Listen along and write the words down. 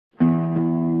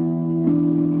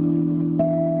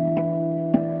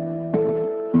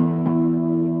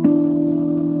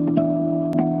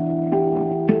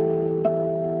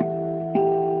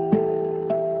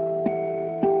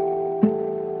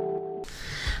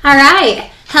All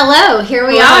right. Hello. Here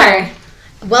we are.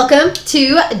 Welcome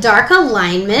to Dark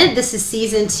Alignment. This is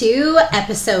season 2,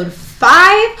 episode 5.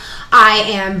 I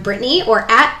am Brittany, or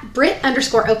at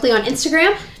Brit_Oakley on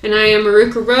Instagram. And I am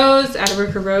Aruka Rose, at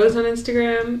Aruka Rose on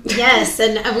Instagram. Yes,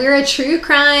 and we're a true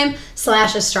crime /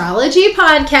 astrology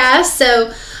podcast. So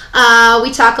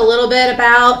we talk a little bit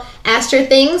about astro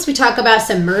things. We talk about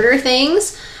some murder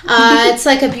things. It's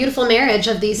like a beautiful marriage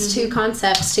of these two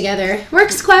concepts together.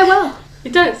 Works quite well.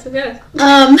 It does, yeah.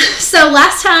 So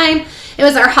last time, it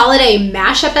was our holiday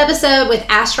mashup episode with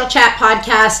Astral Chat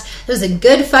Podcast. It was a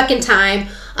good fucking time.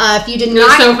 If you did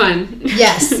not... It was so fun.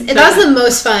 Yes. That was the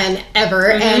most fun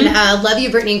ever. Mm-hmm. And love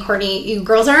you, Brittany and Courtney. You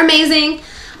girls are amazing.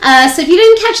 So if you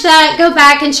didn't catch that, go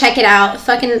back and check it out.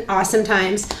 Fucking awesome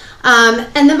times.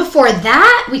 And then before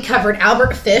that, we covered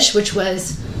Albert Fish, which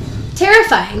was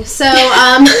terrifying. So...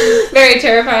 Very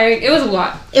terrifying. It was a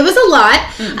lot. It was a lot.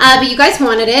 But you guys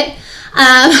wanted it.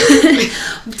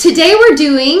 Today we're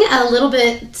doing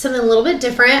something a little bit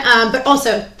different, but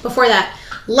also before that,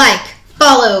 like,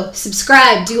 follow,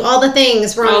 subscribe, do all the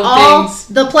things. We're on all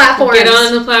the platforms. Get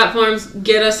on the platforms,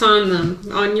 get us on them,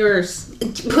 on yours.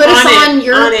 Put us on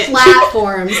your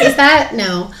platforms. Is that?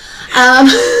 No.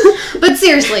 But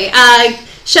seriously,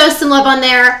 show us some love on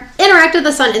there, interact with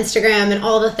us on Instagram and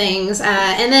all the things,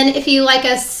 and then if you like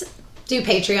us, do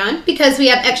Patreon, because we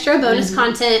have extra bonus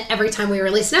content every time we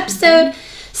release an episode.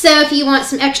 So if you want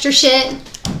some extra shit,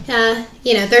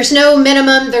 there's no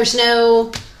minimum, there's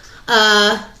no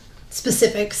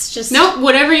specifics. Just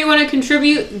whatever you want to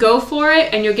contribute, go for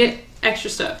it, and you'll get extra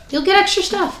stuff. You'll get extra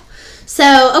stuff.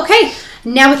 So, okay,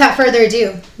 now without further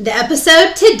ado, the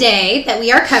episode today that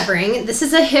we are covering, this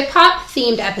is a hip-hop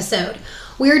themed episode.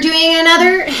 We're doing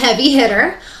another heavy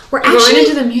hitter. We're going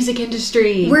into the music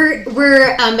industry. We're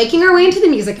making our way into the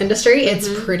music industry. It's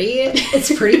pretty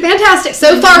fantastic.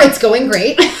 So far, it's going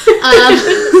great.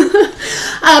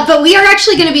 But we are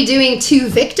actually going to be doing 2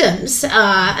 victims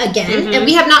again. And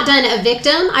we have not done a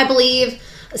victim, I believe,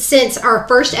 since our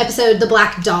first episode, The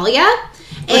Black Dahlia.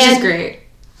 Which is great.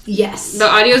 Yes. The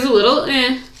audio's a little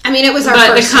I mean, it was our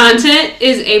first. But the content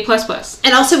is A++.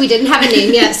 And also, we didn't have a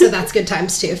name yet, so that's good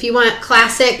times, too. If you want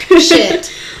classic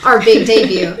shit, our big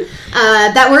debut.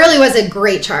 That really was a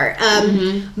great chart.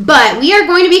 But we are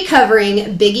going to be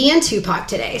covering Biggie and Tupac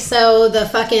today. So, the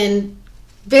fucking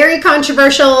very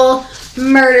controversial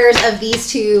murders of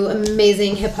these 2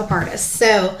 amazing hip-hop artists.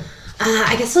 So,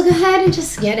 I guess we'll go ahead and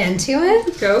just get into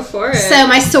it. Go for it. So,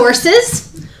 my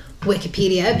sources,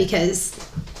 Wikipedia, because,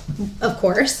 of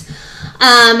course...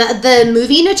 the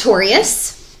movie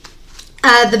Notorious,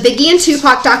 the Biggie and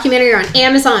Tupac documentary on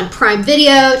Amazon Prime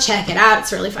Video. Check it out.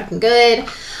 It's really fucking good.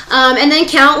 And then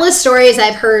countless stories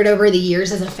I've heard over the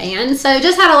years as a fan. So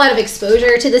just had a lot of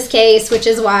exposure to this case, which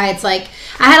is why it's like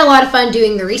I had a lot of fun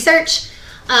doing the research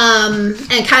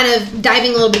and kind of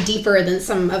diving a little bit deeper than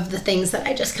some of the things that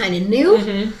I just kind of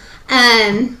knew.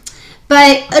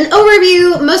 But an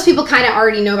overview, most people kind of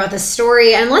already know about this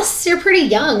story, unless you're pretty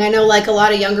young. I know, like, a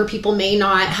lot of younger people may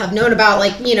not have known about,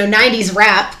 like, 90s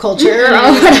rap culture or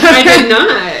whatever. I did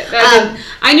not.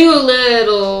 I knew a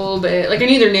little bit. Like, I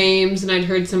knew their names, and I'd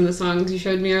heard some of the songs you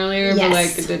showed me earlier, but,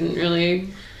 like, it didn't really...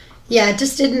 Yeah, it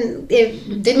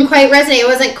didn't quite resonate. It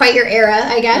wasn't quite your era,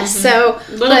 I guess. So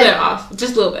a little bit off.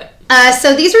 Just a little bit.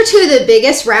 So these were 2 of the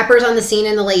biggest rappers on the scene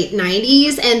in the late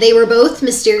 90s, and they were both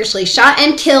mysteriously shot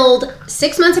and killed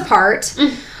 6 months apart.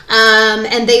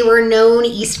 And they were known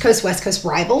East Coast, West Coast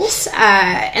rivals.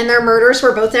 And their murders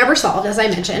were both never solved, as I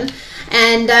mentioned.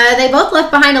 And they both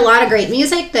left behind a lot of great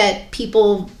music that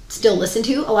people still listen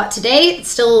to a lot today. It's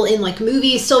still in, like,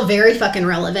 movies, still very fucking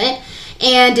relevant.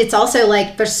 And it's also,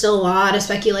 like, there's still a lot of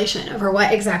speculation over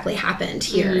what exactly happened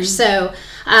here. So,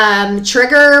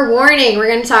 trigger warning, we're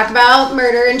going to talk about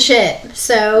murder and shit.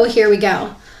 So, here we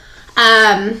go.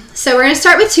 So, we're going to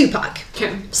start with Tupac.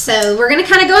 Okay. So, we're going to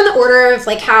kind of go in the order of,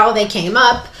 like, how they came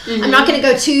up. I'm not going to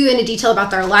go too into detail about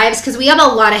their lives, because we have a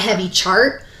lot of heavy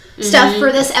chart stuff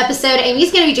for this episode.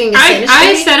 Amy's going to be doing this industry.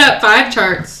 I set up 5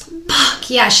 charts. Fuck,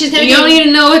 yeah, she's going to You don't need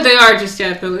to know what they are just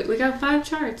yet, but we got 5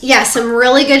 charts. Yeah, some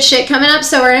really good shit coming up.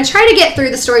 So we're going to try to get through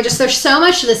the story. Just there's so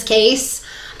much to this case.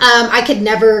 I could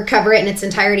never cover it in its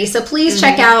entirety. So please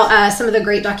check out some of the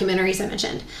great documentaries I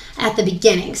mentioned at the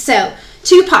beginning. So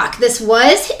Tupac, this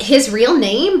was his real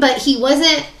name, but he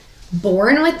wasn't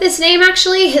born with this name,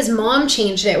 actually. His mom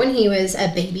changed it when he was a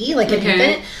baby, like an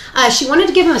infant. She wanted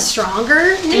to give him a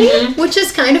stronger name, which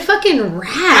is kind of fucking rad.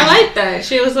 I like that.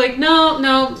 She was like,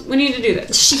 no, we need to do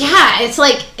this. Yeah, it's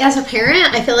like, as a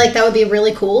parent, I feel like that would be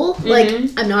really cool. Like,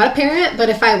 I'm not a parent, but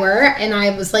if I were, and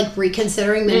I was, like,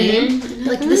 reconsidering the name,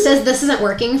 like, this isn't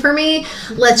working for me,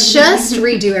 let's just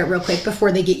redo it real quick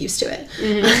before they get used to it.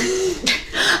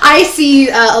 I see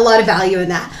a lot of value in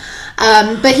that.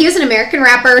 But he was an American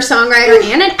rapper, songwriter,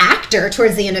 and an actor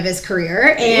towards the end of his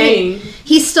career. And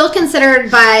he's still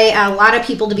considered by a lot of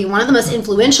people to be one of the most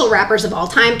influential rappers of all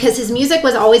time because his music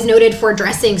was always noted for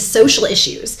addressing social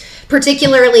issues,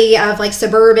 particularly of like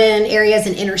suburban areas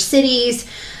and inner cities.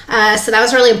 So that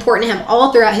was really important to him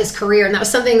all throughout his career. And that was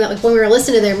something that, like, when we were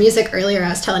listening to their music earlier, I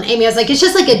was telling Amy, I was like, it's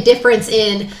just like a difference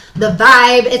in the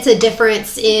vibe. It's a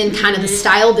difference in kind of the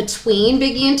style between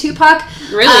Biggie and Tupac.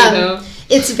 Really, though?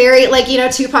 It's very, like, you know,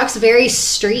 Tupac's very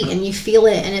street and you feel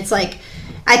it. And it's like,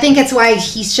 I think it's why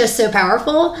he's just so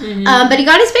powerful. But he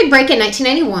got his big break in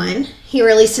 1991. He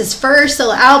released his first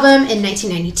solo album in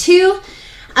 1992.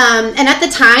 And at the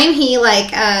time, he,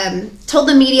 like, told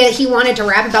the media he wanted to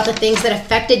rap about the things that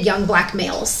affected young black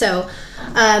males. So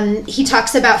he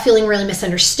talks about feeling really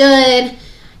misunderstood.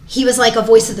 He was like a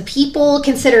voice of the people,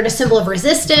 considered a symbol of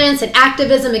resistance and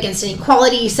activism against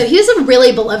inequality. So he was a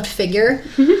really beloved figure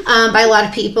by a lot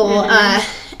of people.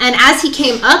 And as he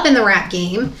came up in the rap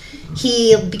game,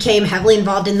 he became heavily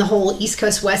involved in the whole East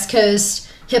Coast, West Coast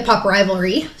hip-hop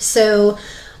rivalry. So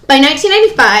by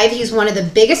 1995, he's one of the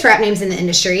biggest rap names in the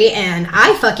industry, and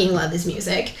I fucking love his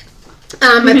music.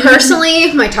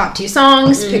 Personally, my top 2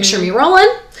 songs, Picture Me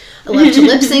Rollin'. I love to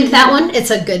lip sync that one.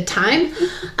 It's a good time.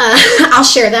 I'll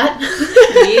share that.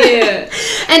 Yeah.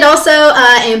 And also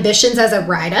Ambitions as a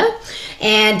Rider.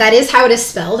 And that is how it is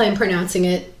spelled. I'm pronouncing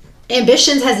it.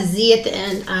 Ambitions has a Z at the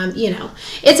end. You know,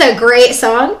 it's a great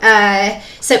song.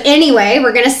 So anyway,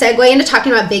 we're going to segue into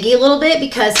talking about Biggie a little bit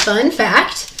because, fun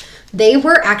fact, they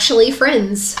were actually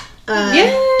friends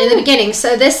in the beginning.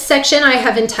 So this section I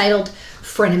have entitled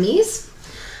Frenemies.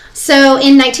 So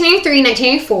in 1993,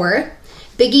 1994,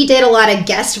 Biggie did a lot of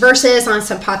guest verses on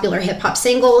some popular hip-hop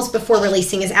singles before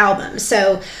releasing his album.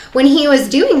 So when he was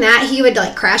doing that, he would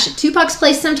like crash at Tupac's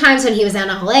place sometimes when he was in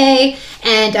LA.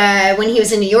 And when he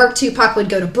was in New York, Tupac would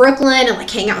go to Brooklyn and like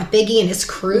hang out with Biggie and his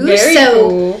crew. Very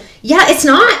cool. Yeah, it's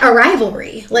not a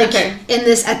rivalry like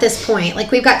at this point. Like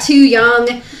we've got 2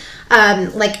 young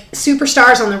like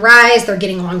superstars on the rise. They're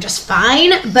getting along just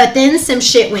fine. But then some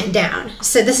shit went down.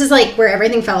 So this is like where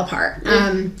everything fell apart.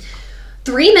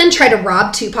 3 men tried to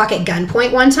rob Tupac at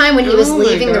gunpoint one time when he was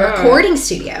leaving the recording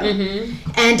studio.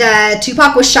 And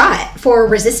Tupac was shot for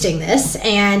resisting this.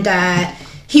 And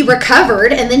he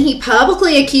recovered. And then he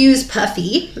publicly accused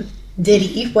Puffy,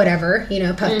 Diddy, whatever, you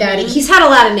know, Puff Daddy. He's had a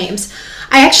lot of names.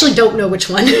 I actually don't know which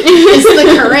one is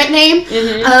the current name.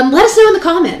 Let us know in the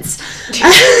comments.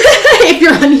 If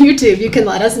you're on YouTube, you can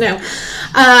let us know.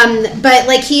 But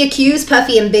like he accused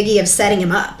Puffy and Biggie of setting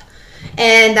him up.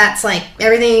 And that's like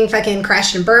everything fucking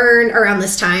crashed and burned around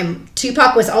this time.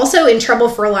 Tupac was also in trouble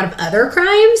for a lot of other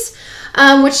crimes,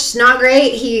 which is not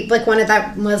great. He like one of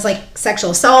that was like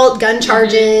sexual assault, gun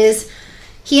charges.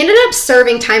 He ended up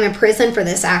serving time in prison for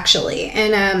this actually.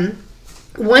 And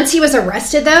once he was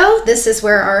arrested though, this is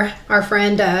where our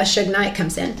friend Suge Knight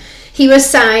comes in. He was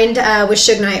signed with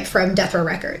Suge Knight from Death Row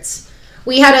Records.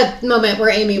 We had a moment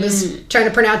where Amy was trying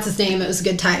to pronounce his name. It was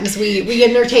good times. We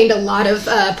entertained a lot of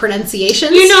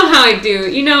pronunciations. You know how I do.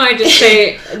 You know I just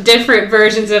say different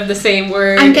versions of the same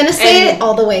word. I'm going to say it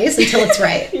all the ways until it's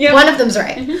right. One of them's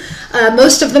right.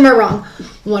 Most of them are wrong.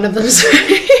 One of them's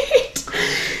right.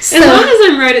 So, as long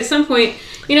as I'm right at some point,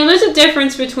 you know, there's a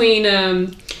difference between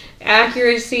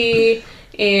accuracy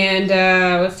and,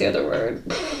 what's the other word?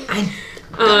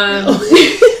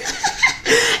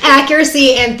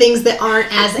 Accuracy and things that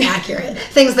aren't as accurate.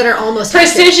 Things that are almost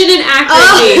precision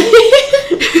accurate.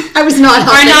 And accuracy. I was not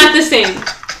helping. Are not the same.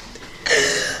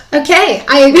 Okay,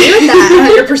 I agree with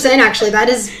that 100%. Actually, that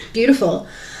is beautiful.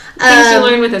 Things you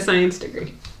learn with a science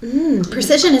degree.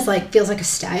 Precision is like feels like a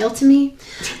style to me.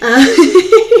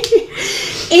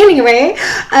 Anyway,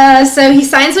 so he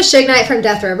signs with Suge Knight from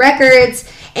Death Row Records.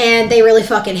 And they really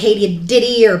fucking hated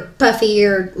Diddy or Puffy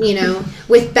or, you know,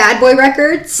 with Bad Boy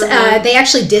Records. Uh-huh. They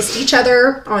actually dissed each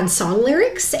other on song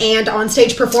lyrics and on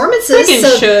stage performances. Fucking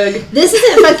so Suge. this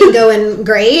isn't fucking going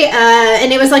great.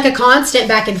 And it was like a constant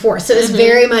back and forth. So it was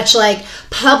very much like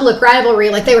public rivalry.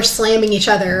 Like they were slamming each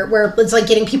other, where it was like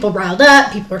getting people riled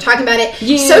up. People were talking about it.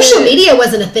 Yeah. Social media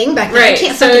wasn't a thing back then. Right. I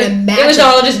can't So fucking imagine. it was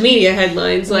all just media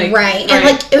headlines. Like, right. And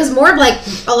like it was more of like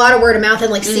a lot of word of mouth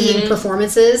and like seeing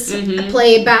performances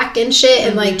play back and shit,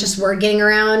 and like just word getting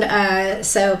around.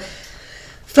 So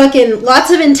fucking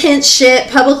lots of intense shit,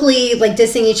 publicly like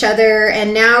dissing each other.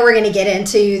 And now we're going to get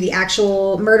into the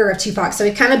actual murder of Tupac. So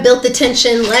we kind of built the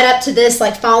tension, led up to this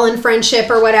like fallen friendship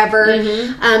or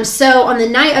whatever. So on the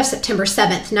night of September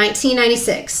 7th,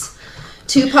 1996,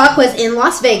 Tupac was in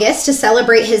Las Vegas to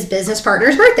celebrate his business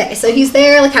partner's birthday. So he's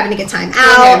there, like, having a good time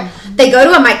out. Okay. They go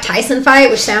to a Mike Tyson fight,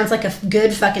 which sounds like a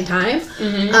good fucking time.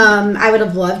 I would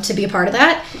have loved to be a part of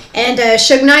that. And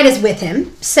Suge Knight is with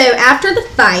him. So after the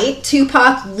fight,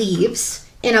 Tupac leaves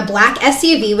in a black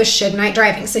SUV with Suge Knight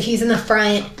driving. So he's in the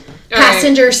front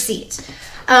passenger seat.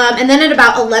 And then at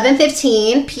about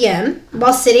 11:15 p.m.,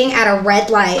 while sitting at a red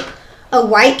light, a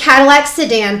white Cadillac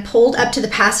sedan pulled up to the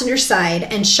passenger side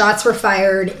and shots were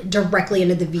fired directly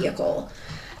into the vehicle.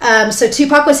 So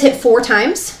Tupac was hit 4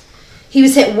 times. He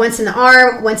was hit once in the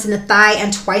arm, once in the thigh,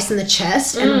 and twice in the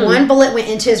chest. And one bullet went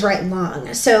into his right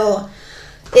lung. So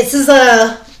this is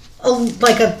a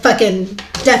fucking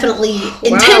definitely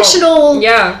intentional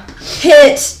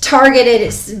hit, targeted.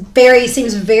 It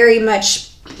seems very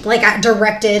much like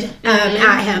directed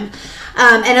at him.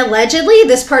 And allegedly,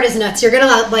 this part is nuts. You're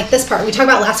gonna like this part. We talk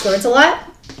about last words a lot.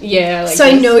 Yeah. Like so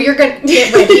this. I know you're gonna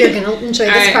get ready. You're gonna enjoy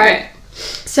this part. Right.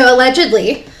 So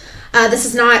allegedly, this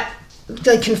is not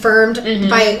like confirmed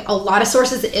by a lot of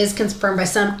sources. It is confirmed by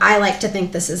some. I like to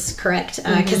think this is correct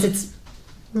because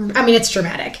it's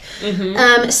dramatic.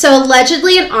 So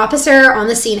allegedly, an officer on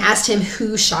the scene asked him,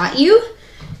 "Who shot you?"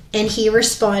 And he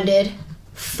responded,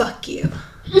 "Fuck you."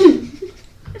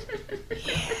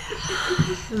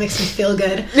 It makes me feel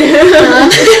good.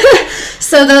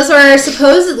 So those were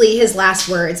supposedly his last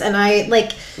words, and I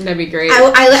like. That'd be great.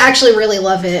 I actually really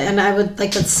love it, and I would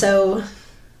like that's so.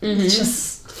 It's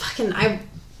just fucking. I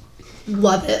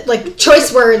love it. Like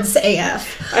choice words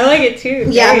AF. I like it too.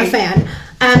 Yeah, I'm a fan.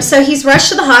 So he's rushed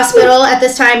to the hospital. At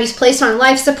this time, he's placed on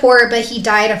life support, but he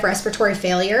died of respiratory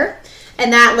failure.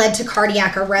 And that led to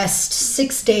cardiac arrest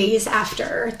 6 days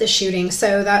after the shooting.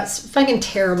 So that's fucking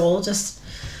terrible. Just.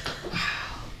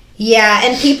 Yeah,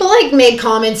 and people like made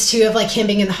comments too of like him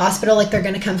being in the hospital, like they're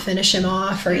gonna come finish him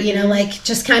off, or you know, like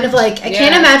just kind of like I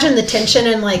can't imagine the tension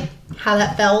and like how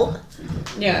that felt.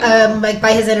 Yeah. Like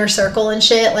by his inner circle and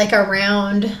shit, like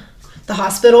around the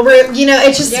hospital room. You know,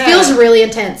 it just feels really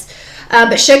intense.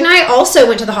 But Suge Knight also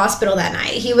went to the hospital that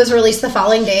night. He was released the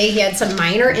following day. He had some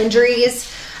minor injuries,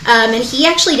 and he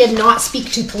actually did not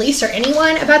speak to police or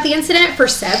anyone about the incident for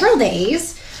several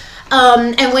days.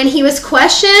 And when he was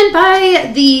questioned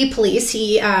by the police,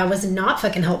 he was not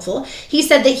fucking helpful. He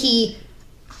said that he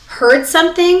heard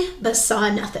something but saw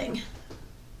nothing.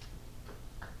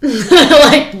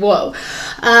 Like, whoa.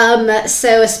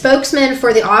 So a spokesman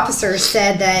for the officers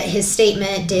said that his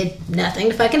statement did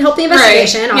nothing to fucking help the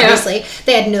investigation, obviously. Yeah.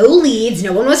 They had no leads,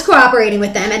 no one was cooperating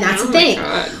with them, and that's the thing.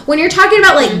 When you're talking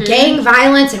about, like, gang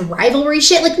violence and rivalry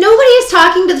shit, like, nobody is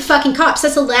talking to the fucking cops.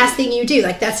 That's the last thing you do.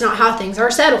 Like, that's not how things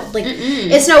are settled. Like,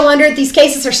 it's no wonder these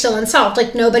cases are still unsolved.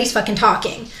 Like, nobody's fucking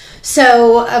talking.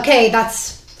 So, okay,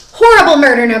 that's horrible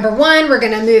murder number 1. We're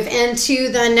going to move into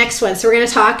the next one. So we're going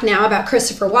to talk now about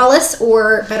Christopher Wallace,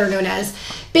 or better known as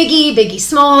Biggie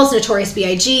Smalls, Notorious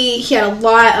B.I.G. He had a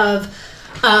lot of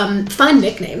fun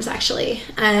nicknames, actually.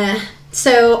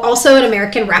 So also an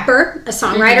American rapper, a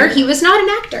songwriter. He was not an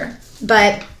actor,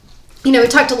 but, you know, we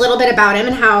talked a little bit about him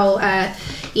and how,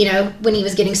 you know, when he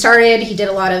was getting started, he did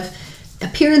a lot of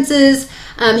appearances.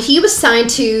 He was signed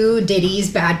to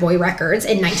Diddy's Bad Boy Records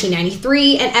in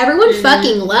 1993, and everyone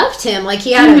fucking loved him. Like,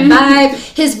 he had a vibe.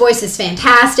 His voice is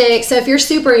fantastic. So if you're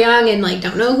super young and, like,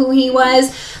 don't know who he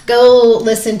was, go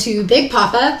listen to Big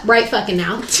Papa right fucking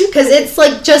now. Because it's,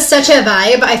 like, just such a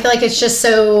vibe. I feel like it's just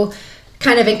so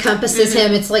kind of encompasses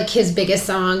him. It's, like, his biggest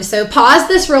song. So pause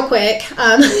this real quick.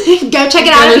 Go check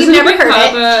it out if you've never heard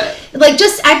it. Like,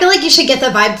 just, I feel like you should get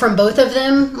the vibe from both of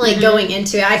them, like, going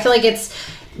into it. I feel like it's...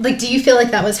 Like, do you feel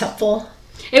like that was helpful?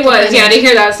 It was, yeah, to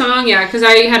hear that song, yeah, because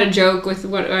I had a joke with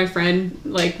my friend,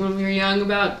 like, when we were young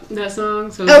about that song.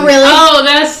 So oh, really? Oh,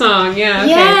 that song, yeah.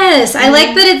 Okay. Yes, I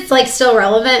like that it's, like, still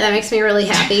relevant. That makes me really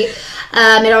happy.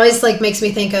 It always, like, makes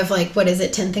me think of, like, what is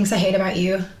it, 10 Things I Hate About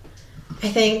You, I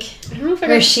think. I don't know if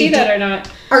I see that or not.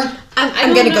 Or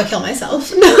I'm going to go kill myself.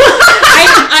 Because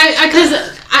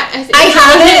I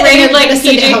have it. Rated like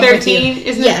PG-13,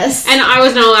 isn't it? Yes. And I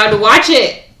was not allowed to watch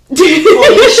it.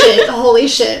 Holy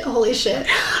shit.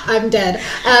 I'm dead.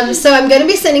 So I'm going to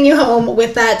be sending you home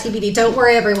with that DVD. Don't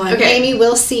worry, everyone. Okay. Amy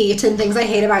will see 10 Things I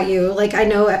Hate About You. Like, I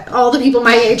know all the people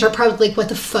my age are probably like, what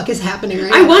the fuck is happening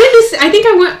right now? I wanted to see, I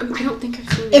don't think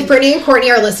I've seen it. If Brittany and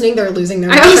Courtney are listening, they're losing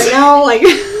their minds right now. Like,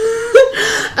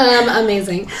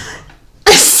 amazing.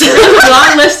 So, a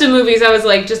long list of movies I was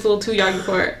like just a little too young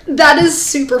for. That is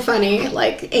super funny.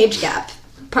 Like, age gap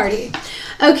party.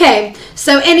 Okay,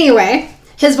 so anyway,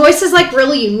 his voice is like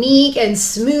really unique and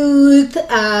smooth.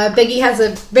 Biggie has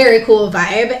a very cool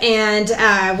vibe.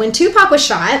 And when Tupac was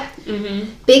shot,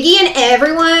 Biggie and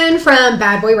everyone from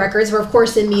Bad Boy Records were, of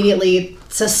course, immediately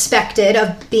suspected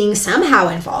of being somehow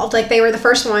involved. Like, they were the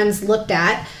first ones looked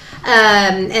at.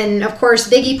 And of course,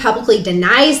 Biggie publicly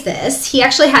denies this. He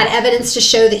actually had evidence to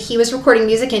show that he was recording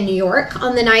music in New York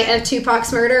on the night of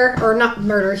Tupac's murder, or not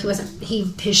murder.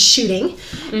 His shooting.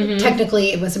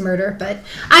 Technically, it was a murder, but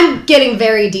I'm getting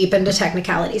very deep into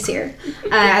technicalities here.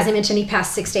 As I mentioned, he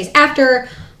passed 6 days after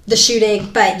the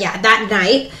shooting, but yeah, that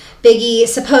night, Biggie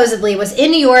supposedly was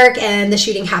in New York, and the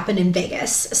shooting happened in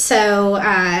Vegas. So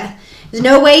there's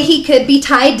no way he could be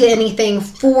tied to anything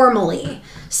formally.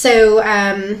 So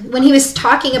when he was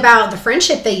talking about the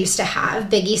friendship they used to have,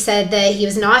 Biggie said that he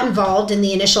was not involved in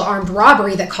the initial armed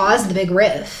robbery that caused the big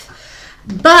riff.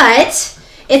 But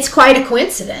it's quite a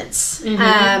coincidence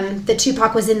that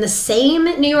Tupac was in the same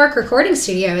New York recording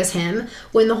studio as him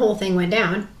when the whole thing went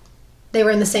down. They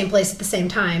were in the same place at the same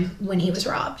time when he was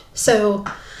robbed. So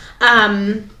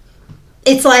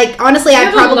it's like, honestly,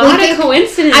 I'd probably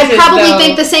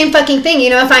think the same fucking thing. You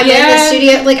know, if I'm in the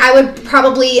studio, like, I would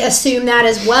probably assume that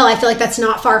as well. I feel like that's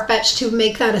not far-fetched to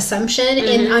make that assumption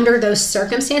in under those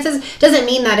circumstances. Doesn't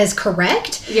mean that is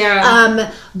correct.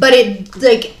 Yeah. But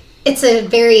it's a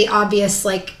very obvious,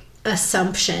 like,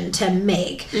 assumption to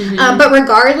make. But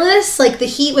regardless, like, the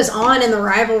heat was on and the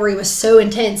rivalry was so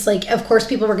intense. Like, of course,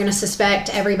 people were going to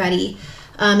suspect everybody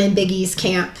in Biggie's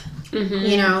camp.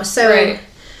 You know, so... Right.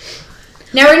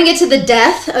 Now we're going to get to the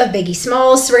death of Biggie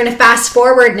Smalls. So we're going to fast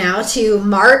forward now to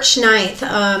March 9th,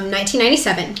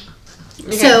 1997.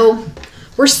 Okay. So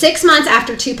we're 6 months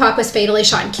after Tupac was fatally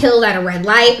shot and killed at a red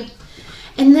light.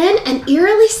 And then an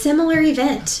eerily similar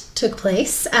event took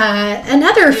place.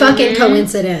 Another fucking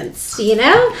coincidence, you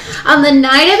know? On the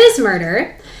night of his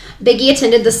murder, Biggie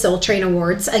attended the Soul Train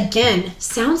Awards. Again,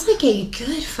 sounds like a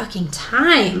good fucking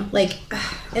time. Like,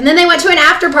 and then they went to an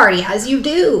after party, as you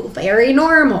do. Very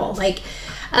normal. Like,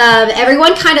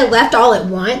 everyone kind of left all at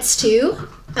once, too.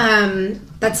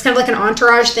 That's kind of like an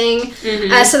entourage thing.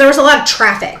 So there was a lot of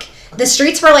traffic. The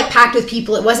streets were, like, packed with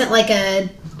people. It wasn't like a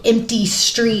empty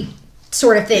street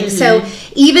sort of thing. So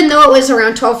even though it was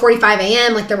around 12:45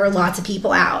 a.m., like, there were lots of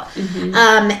people out.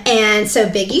 And so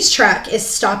Biggie's truck is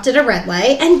stopped at a red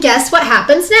light, and guess what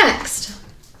happens next?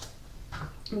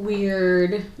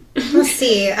 Weird. Let's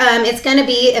see. It's going to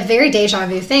be a very deja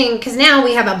vu thing, because now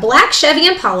we have a black Chevy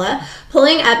Impala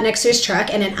pulling up next to his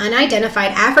truck, and an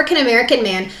unidentified African-American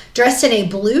man dressed in a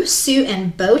blue suit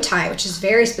and bow tie, which is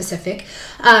very specific,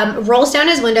 rolls down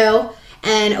his window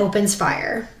and opens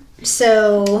fire.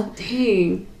 So,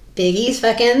 dang. Biggie's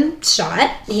fucking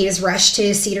shot. He was rushed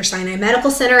to Cedars-Sinai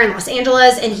Medical Center in Los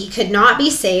Angeles, and he could not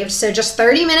be saved. So just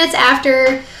 30 minutes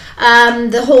after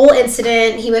the whole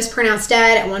incident, he was pronounced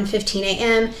dead at 1:15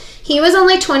 a.m. He was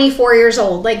only 24 years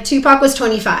old. Like, Tupac was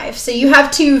 25. So you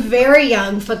have two very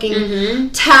young,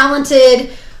 fucking talented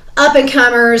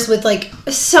up-and-comers with, like,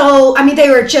 they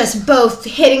were just both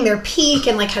hitting their peak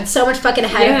and, like, had so much fucking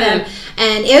ahead of them.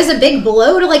 And it was a big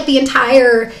blow to, like, the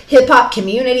entire hip-hop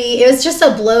community. It was just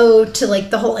a blow to, like,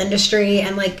 the whole industry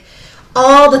and, like,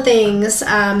 all the things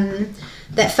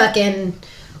that fucking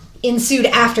ensued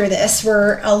after this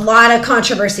were a lot of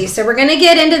controversy. So we're going to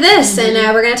get into this, and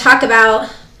we're going to talk about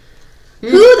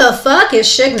who the fuck is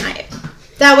Suge Knight.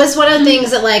 That was one of the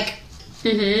things that, like,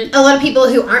 a lot of people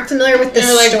who aren't familiar with this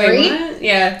story. Wait, what?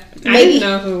 Yeah. I didn't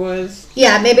know who it was.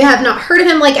 Yeah, maybe have not heard of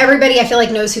him. Like, everybody, I feel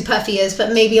like, knows who Puffy is,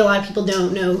 but maybe a lot of people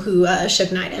don't know who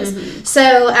Suge Knight is.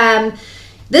 So,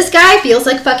 this guy feels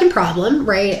like a fucking problem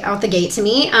right out the gate to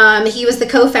me. He was the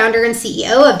co-founder and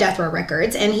CEO of Death Row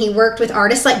Records, and he worked with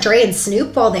artists like Dre and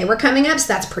Snoop while they were coming up,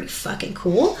 so that's pretty fucking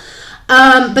cool.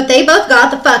 But they both got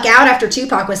the fuck out after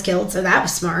Tupac was killed, so that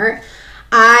was smart.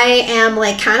 I am,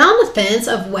 like, kind of on the fence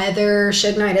of whether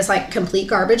Suge Knight is, like, complete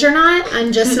garbage or not.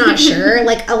 I'm just not sure.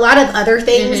 Like, a lot of other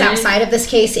things outside of this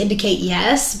case indicate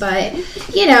yes, but,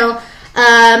 you know,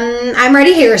 I'm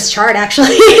ready to hear his chart,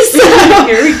 actually. So,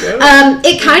 here we go.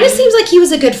 It kind of seems like he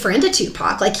was a good friend to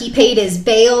Tupac. Like, he paid his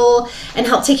bail and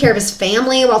helped take care of his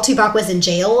family while Tupac was in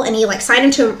jail. And he, like, signed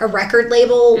him to a record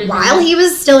label while he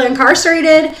was still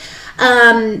incarcerated.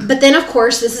 But then, of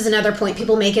course, this is another point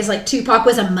people make is, like, Tupac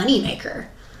was a moneymaker.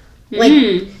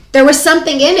 Like, there was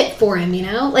something in it for him, you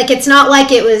know? Like, it's not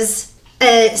like it was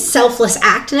a selfless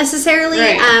act necessarily.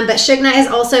 Right. But Suge Knight has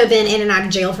also been in and out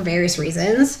of jail for various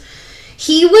reasons.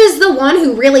 He was the one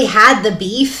who really had the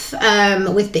beef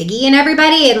with Biggie and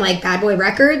everybody and, like, Bad Boy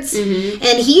Records.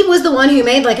 And he was the one who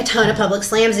made, like, a ton of public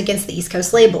slams against the East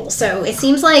Coast label. So it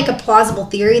seems like a plausible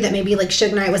theory that maybe, like,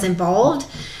 Suge Knight was involved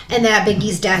and that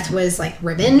Biggie's death was, like,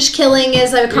 revenge killing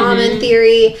is a common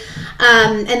theory.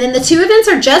 And then the two events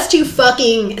are just too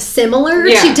fucking similar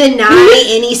to deny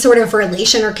any sort of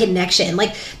relation or connection.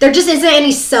 Like, there just isn't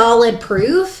any solid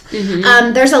proof.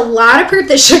 There's a lot of proof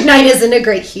that Suge Knight isn't a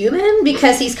great human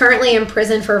because he's currently in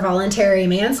prison for voluntary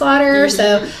manslaughter.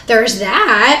 So there's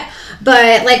that.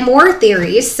 But, like, more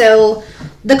theories. So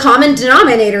the common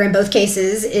denominator in both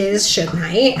cases is Suge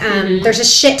Knight. There's a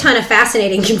shit ton of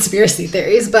fascinating conspiracy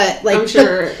theories, but, like, I'm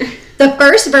sure. The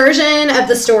first version of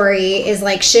the story is,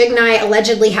 like, Suge Knight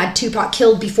allegedly had Tupac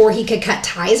killed before he could cut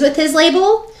ties with his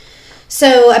label.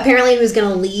 So apparently he was going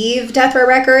to leave Death Row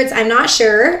Records. I'm not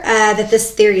sure that this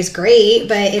theory is great,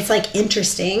 but it's, like,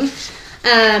 interesting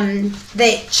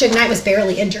that Suge Knight was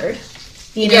barely injured.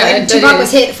 You know, and Tupac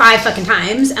was hit 5 fucking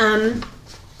times.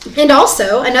 And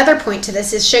also, another point to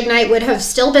this is Suge Knight would have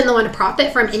still been the one to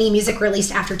profit from any music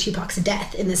released after Tupac's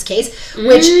death in this case,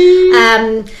 which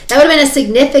that would have been a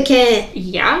significant,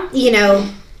 you know,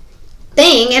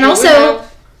 thing. And also,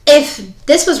 if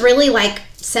this was really, like,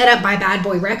 set up by Bad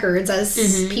Boy Records,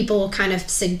 as people kind of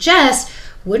suggest,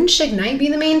 wouldn't Suge Knight be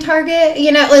the main target?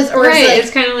 You know, or it's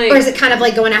kind of like, or is it kind of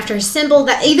like going after his symbol?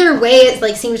 That either way, it,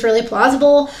 like, seems really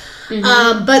plausible.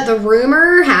 But the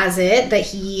rumor has it that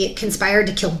he conspired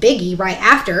to kill Biggie right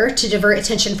after to divert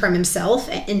attention from himself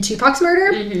in Tupac's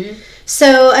murder.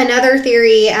 So another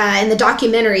theory in the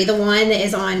documentary, the one that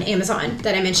is on Amazon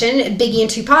that I mentioned, Biggie and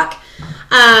Tupac.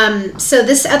 So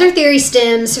this other theory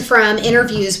stems from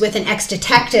interviews with an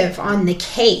ex-detective on the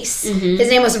case. His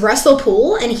name was Russell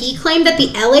Poole, and he claimed that the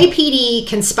LAPD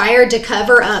conspired to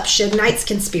cover up Suge Knight's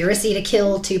conspiracy to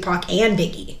kill Tupac and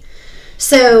Biggie.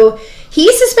 So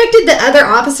he suspected that other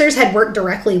officers had worked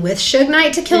directly with Suge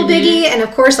Knight to kill Biggie, and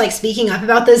of course, like, speaking up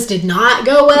about this did not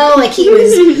go well. Like, he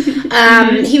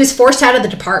was forced out of the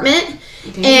department,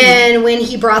 and when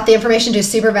he brought the information to his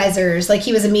supervisors, like,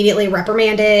 he was immediately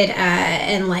reprimanded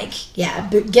and, like,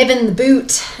 given the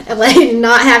boot, like,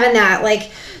 not having that, like.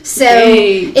 So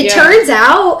it turns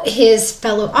out his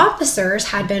fellow officers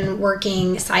had been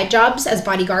working side jobs as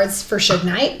bodyguards for Suge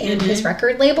Knight and his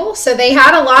record label. So they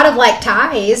had a lot of, like,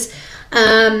 ties.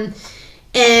 And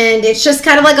it's just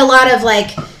kind of like a lot of,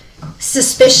 like,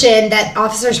 suspicion that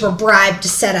officers were bribed to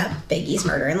set up Biggie's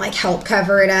murder and, like, help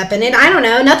cover it up. And I don't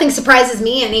know, nothing surprises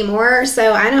me anymore,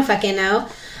 so I don't fucking know.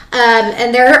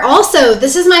 And there are also,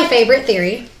 this is my favorite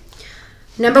theory,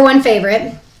 number one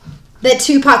favorite, that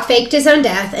Tupac faked his own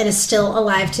death and is still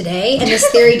alive today. And this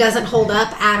theory doesn't hold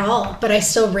up at all, but I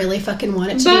still really fucking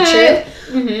want it to be true.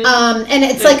 And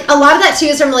it's like a lot of that too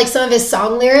is from, like, some of his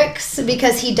song lyrics,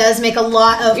 because he does make a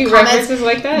lot of comments. References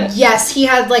like that? Yes, he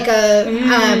had, like,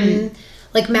 a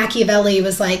like, Machiavelli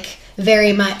was, like,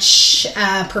 very much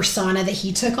a persona that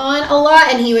he took on a lot,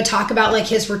 and he would talk about, like,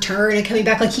 his return and coming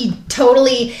back. Like, he talked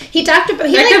about,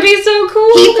 that could be so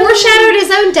cool. He foreshadowed his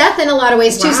own death in a lot of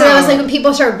ways too. So that was, like, when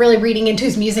people started really reading into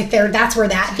his music that's where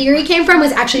that theory came from,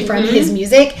 was actually from his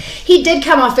music. He did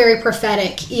come off very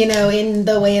prophetic, you know, in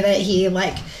the way that he,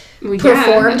 like,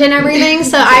 performed and everything.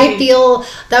 So I feel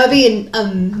that would be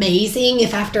amazing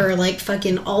if after, like,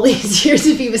 fucking all these years,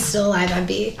 if he was still alive, that'd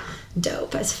be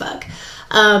dope as fuck.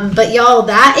 But y'all,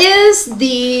 that is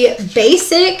the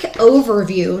basic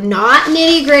overview, not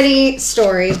nitty gritty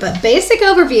story, but basic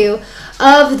overview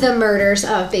of the murders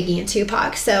of Biggie and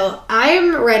Tupac. So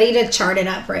I'm ready to chart it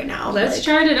up right now. Let's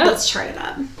chart it up. Let's chart it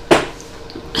up.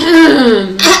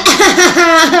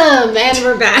 Man,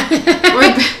 we're back.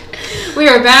 We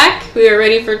are back. We are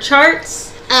ready for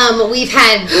charts. We've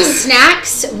had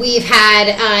snacks. We've had,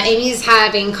 Amy's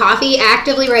having coffee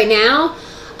actively right now.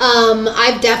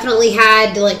 I've definitely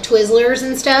had, like, Twizzlers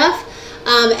and stuff.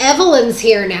 Evelyn's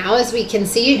here now, as we can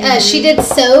see. She did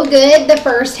so good the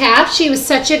first half. She was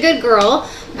such a good girl.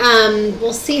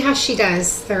 We'll see how she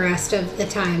does the rest of the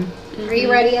time. Are you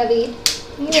ready, Evie?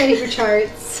 Are you ready for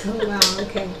charts? Oh, wow,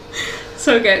 okay.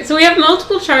 So good. So we have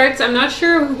multiple charts. I'm not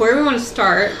sure where we want to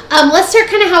start. Let's start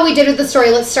kind of how we did with the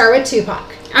story. Let's start with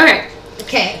Tupac. Okay.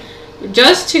 Okay.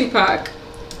 just Tupac,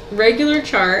 regular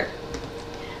chart.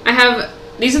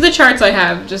 These are the charts I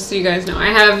have, just so you guys know. I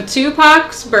have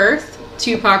Tupac's birth,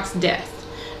 Tupac's death.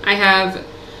 I have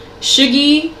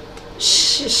Shuggy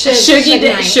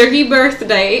birth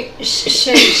date.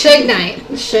 Suge Knight.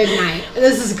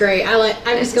 This is great. I'm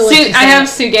just gonna let you say I have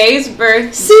Sugei's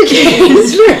birth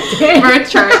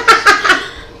chart.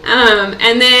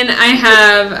 And then I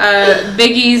have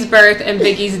Biggie's birth and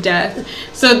Biggie's death.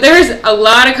 So there's a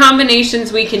lot of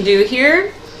combinations we can do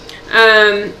here.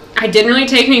 I didn't really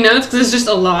take any notes because it's just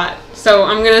a lot. So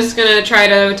I'm just gonna try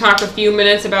to talk a few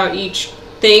minutes about each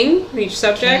thing, each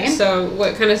subject. Okay. So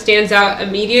what kind of stands out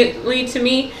immediately to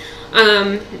me.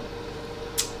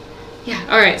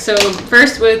 Alright, so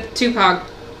first with Tupac.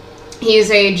 He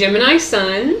is a Gemini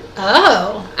sun.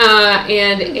 Oh.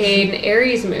 And an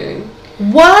Aries moon.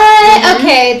 What? Mm-hmm.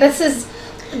 Okay,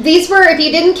 these were, if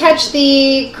you didn't catch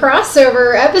the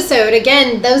crossover episode,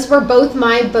 again, those were both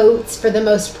my votes for the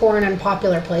most poor and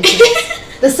unpopular places.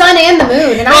 The sun and the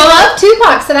moon. And I love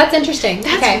Tupac, so that's interesting.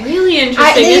 That's really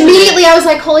interesting. Immediately I was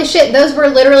like, holy shit, those were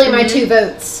literally my 2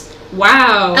 votes.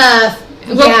 Wow.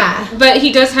 Yeah. But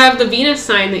he does have the Venus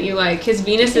sign that you like. His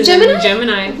Venus is in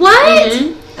Gemini. What?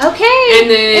 Mm-hmm. Okay. And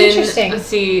then, interesting. Let's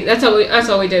see, that's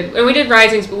all we did. And we did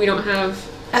risings, but we don't have...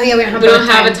 Oh yeah, we don't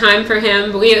have a time for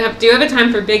him, but we do have a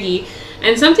time for Biggie.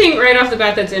 And something right off the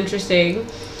bat that's interesting,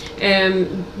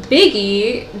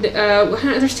 Biggie,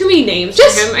 there's too many names for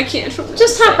him. I can't.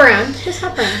 Just hop around. Just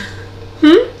hop around.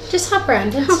 Just hop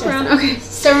around. Okay.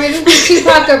 So we're moving from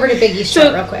Tupac over to Biggie's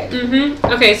chart real quick.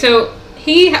 Okay, so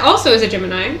he also is a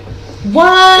Gemini.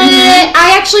 What?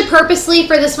 I actually purposely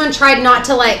for this one tried not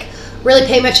to really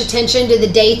pay much attention to the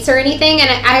dates or anything,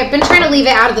 and I've been trying to leave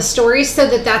it out of the stories so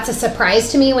that's a surprise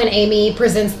to me when Amy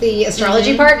presents the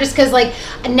astrology part, just because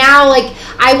now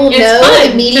I will know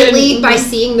immediately by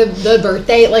seeing the birth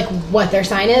date what their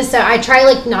sign is, so I try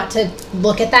not to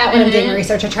look at that when I'm doing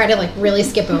research. I try to really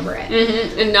skip over it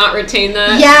and not retain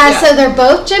that. Yeah, so they're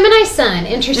both Gemini sun.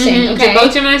 Interesting. Okay, they're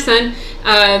both Gemini sun.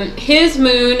 His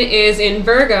moon is in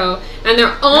Virgo, and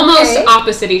they're almost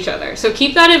opposite each other, so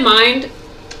keep that in mind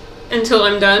until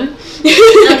I'm done.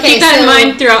 Keep that in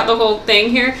mind throughout the whole thing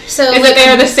here. So is that they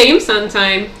are the same sun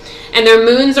sign, and their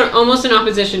moons are almost in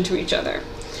opposition to each other.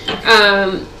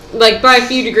 By a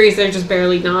few degrees, they're just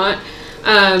barely not.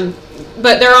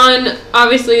 But they're on.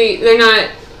 Obviously, they're not.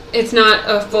 It's not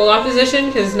a full opposition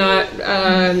because it's not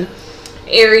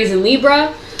Aries and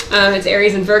Libra. It's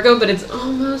Aries and Virgo, but it's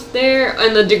almost there.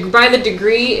 And by the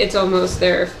degree, it's almost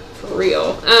there for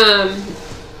real.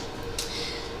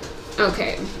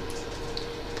 Okay.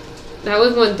 That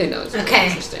was one thing that was really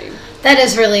interesting. That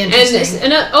is really interesting.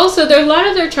 And also, a lot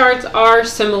of their charts are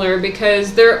similar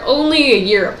because they're only a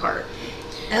year apart.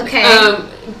 Okay.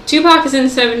 Tupac is in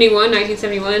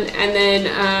 1971, and then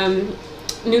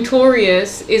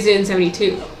Notorious is in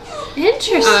 72.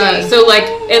 Interesting.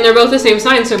 And they're both the same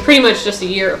sign, so pretty much just a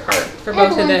year apart for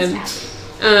both of them.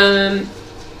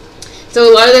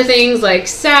 So a lot of the things like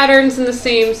Saturn's in the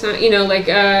same sign,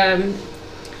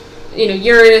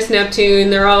 Uranus, Neptune,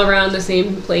 they're all around the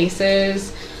same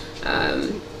places.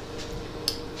 Let's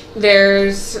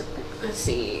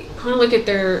see, I want to look at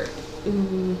their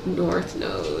north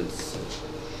nodes.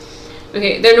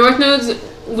 Okay, their north nodes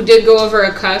did go over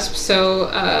a cusp, so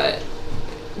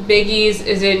Biggie's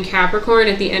is in Capricorn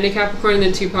at the end of Capricorn, and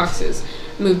then Tupac's is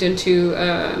moved into,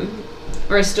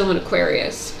 or is still in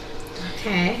Aquarius.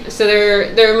 Okay. So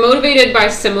they're motivated by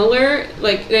similar,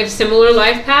 they have similar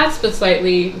life paths, but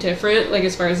slightly different,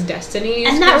 as far as destiny is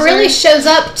concerned. That really shows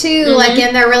up too,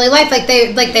 in their really life.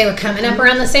 They were coming up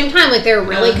around the same time. They were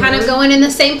really kind of going in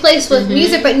the same place with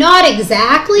music, but not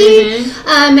exactly.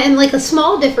 And a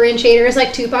small differentiator is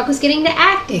Tupac was getting to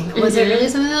acting. Was it really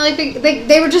something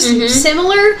they were just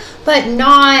similar, but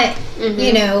not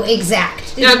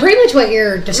exact. It's pretty much what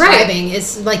you're describing.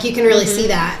 Is you can really see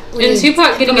that. And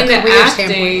Tupac getting into acting,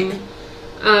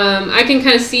 I can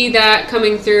kind of see that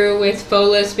coming through with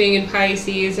Pholus being in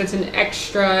Pisces. That's an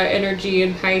extra energy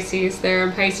in Pisces there.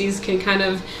 And Pisces can kind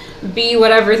of be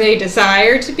whatever they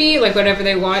desire to be, whatever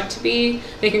they want to be.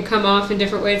 They can come off in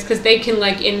different ways because they can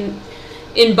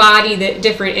embody the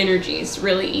different energies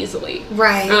really easily.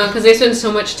 Right. Because they spend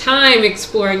so much time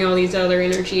exploring all these other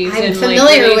energies. I'm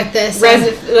familiar with this.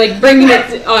 Bringing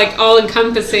it, all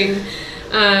encompassing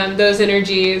those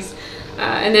energies.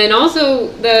 And then also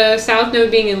the South Node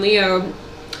being in Leo.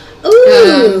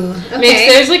 Ooh. Okay.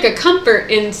 There's a comfort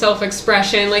in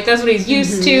self-expression. That's what he's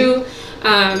used to.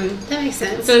 That makes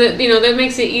sense. So that that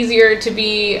makes it easier to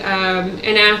be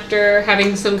an actor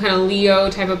having some kind of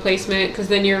Leo type of placement, because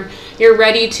then you're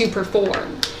ready to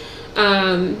perform.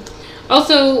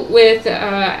 Also, with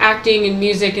acting and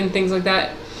music and things like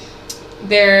that,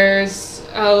 there's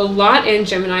a lot in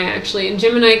Gemini, actually. And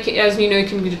Gemini, as you know,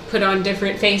 can put on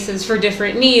different faces for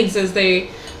different needs as they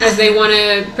want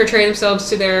to portray themselves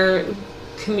to their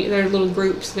little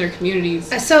groups, their communities.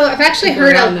 So I've actually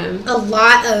heard a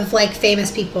lot of like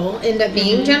famous people end up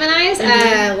being Geminis.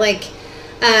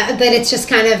 That it's just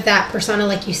kind of that persona,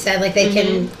 like you said, like they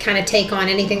can kind of take on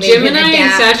anything. They Gemini can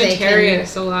adapt, and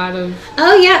Sagittarius, a lot of.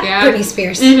 Oh yeah. Britney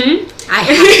Spears. Mm-hmm.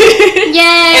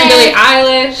 Yay! And Billie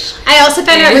Eilish. I also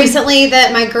found out recently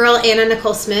that my girl Anna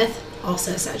Nicole Smith,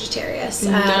 also Sagittarius.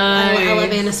 Nice. I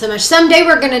love Anna so much. Someday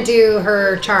we're gonna do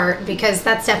her chart because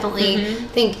that's definitely I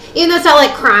think, even though it's not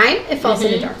like crime, it falls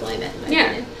into dark alignment.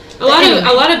 Yeah. A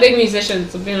lot of big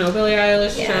musicians, you know, Billie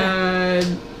Eilish,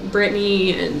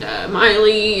 Britney, and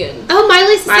Miley, and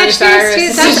Miley's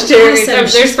Sagittarius too. That's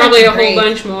awesome. There's probably a whole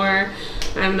bunch more.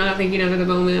 I'm not thinking of at the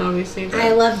moment, obviously. But.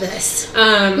 I love this.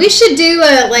 We should do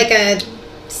a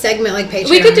segment like Patreon.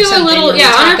 We could do a little, on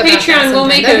our Patreon. We'll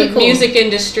make a music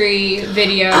industry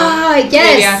video.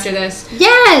 Maybe after this.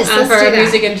 Yes, for our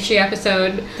music industry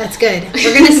episode. That's good.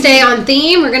 We're gonna stay on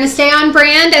theme. We're gonna stay on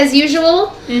brand as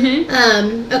usual.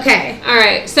 Okay. All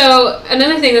right. So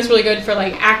another thing that's really good for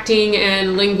like acting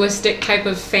and linguistic type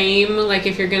of fame, like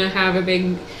if you're gonna have a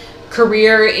big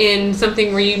career in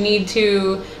something where you need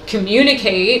to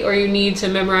communicate, or you need to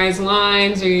memorize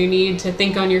lines, or you need to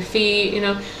think on your feet, you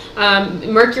know.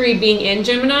 Mercury being in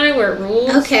Gemini, where it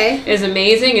rules, is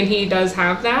amazing, and he does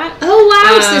have that. Oh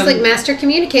wow! So he's like master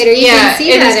communicator. You can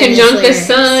see that. And it's conjunct the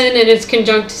sun, and it's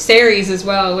conjunct Ceres as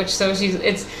well, it's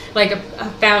like a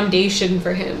foundation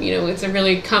for him. You know, it's a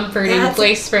really comforting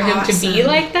place for him to be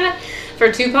like that.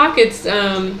 For Tupac, it's.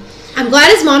 I'm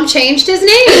glad his mom changed his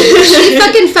name. She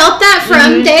fucking felt that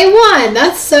from day one.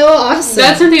 That's so awesome.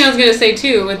 That's something I was gonna say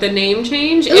too with the name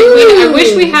change. I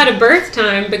wish we had a birth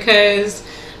time because.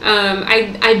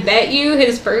 I bet you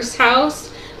his first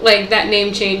house, like that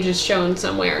name change is shown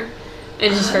somewhere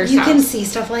in his first house. You can see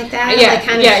stuff like that? Yeah,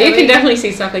 you can definitely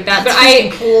see stuff like that.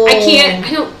 That's cool.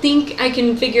 I don't think I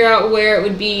can figure out where it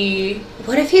would be.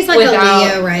 What if he's like a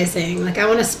Leo rising? Like, I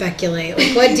want to speculate.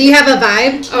 Like, what do you have a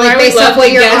vibe? Like, based off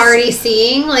what you're already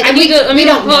seeing? Like, we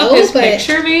don't know his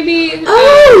picture, maybe.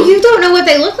 Oh, you don't know what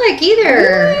they look like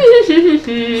either.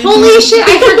 Holy shit!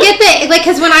 I forget that. Like,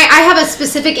 because when I have a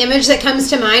specific image that comes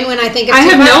to mind when I think of. I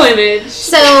have no image.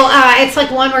 So it's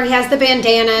like one where he has the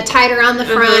bandana tied around the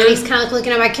front. He's kind of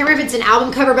looking at. I can't remember if it's an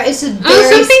album cover, but it's a very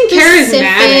something specific.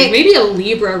 Charismatic. Maybe a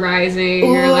Libra rising.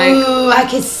 Ooh, or like. I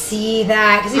could see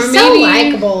that because he's so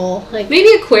likable. Like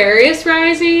maybe Aquarius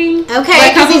rising. Okay,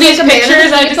 like a couple of these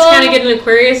pictures, I just kind of get an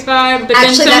Aquarius vibe. But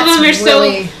then some of them are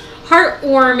so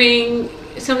heartwarming.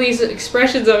 Some of these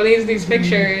expressions of these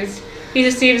pictures. He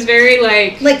just seems very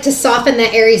like to soften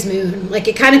that Aries moon. Like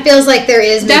it kind of feels like there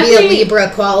is maybe a Libra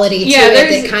quality to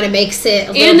it that kind of makes it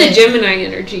a little bit. The Gemini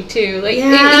energy too. Like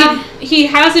he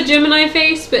has a Gemini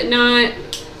face, but not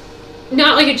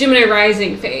like a Gemini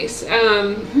rising face.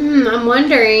 I'm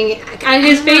wondering.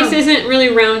 His face isn't really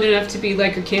round enough to be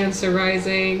like a Cancer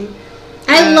rising.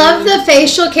 I love the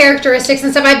facial characteristics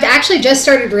and stuff. I've actually just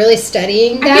started really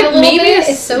studying that a little bit.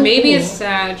 It's so maybe cool. It's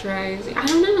Sag rising. I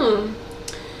don't know.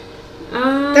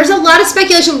 There's a lot of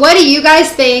speculation. What do you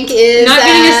guys think is not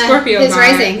getting a Scorpio his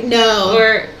rising? No.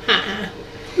 Or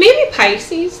maybe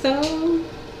Pisces though.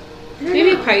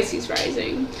 Maybe Pisces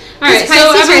rising. All right, so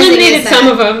I've eliminated some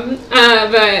of them,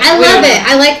 but I love it.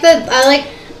 I like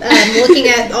looking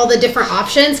at all the different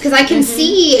options because I can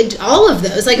see all of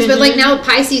those. Like, but like now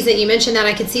Pisces that you mentioned that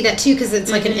I could see that too because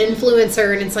it's like an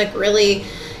influencer and it's like really,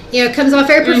 you know, comes off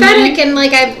very prophetic and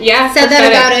like I said that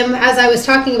about him as I was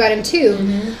talking about him too.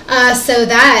 So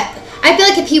that. I feel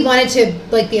like if he wanted to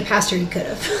like be a pastor, he could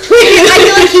have. I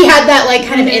feel like he had that like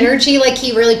kind of energy, like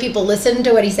people listened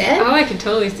to what he said. Oh, I could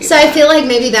totally see. So I feel like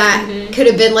maybe that could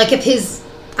have been like if his,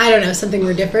 I don't know, something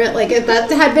were different. Like if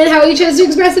that had been how he chose to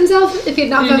express himself, if he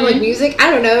had not found like music, I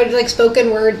don't know, like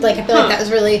spoken word. Like I feel like that was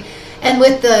really, and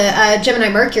with the Gemini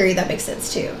Mercury, that makes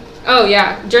sense too. Oh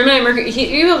yeah, Gemini Mercury.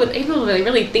 You're able to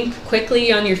really think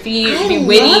quickly on your feet, be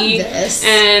witty,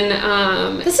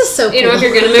 and this is so cool. You know, if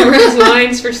you're gonna memorize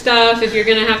lines for stuff, if you're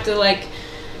gonna have to like,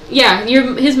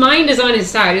 his mind is on his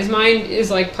side. His mind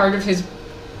is like part of his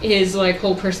like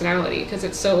whole personality because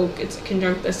it's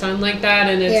conjunct the sun like that,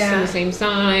 and it's in the same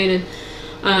sign,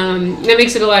 and that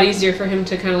makes it a lot easier for him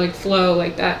to kind of like flow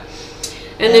like that.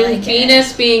 And then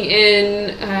Venus being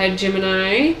in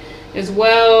Gemini as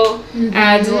well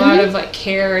adds a lot of like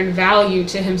care and value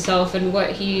to himself and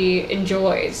what he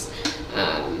enjoys.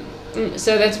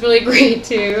 So that's really great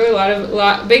too. A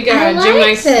lot big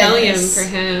Gemini stellium for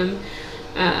him.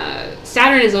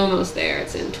 Saturn is almost there.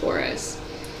 It's in Taurus.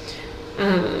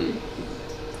 I'm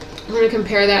going to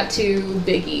compare that to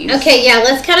Biggie's. Okay, yeah,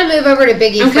 let's kind of move over to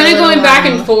Biggie. I'm kind of going back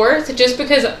and forth just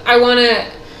because I want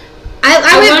to.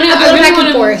 I went a little back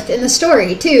and forth in the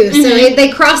story too, so they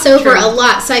cross over a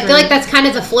lot. So I feel like that's kind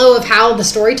of the flow of how the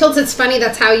story tells. It's funny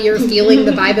that's how you're feeling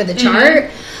the vibe of the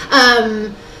chart,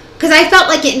 because I felt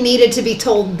like it needed to be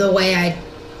told the way I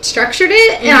structured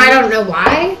it, and I don't know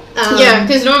why.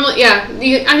 Because normally, I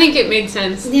think it made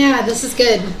sense. Yeah, this is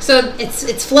good. So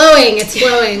it's flowing. It's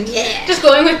flowing. Yeah, just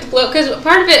going with the flow, because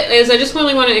part of it is I just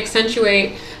really want to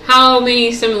accentuate how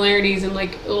many similarities and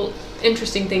like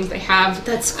interesting things they have.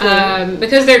 That's cool.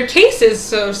 Because their case is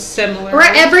so similar.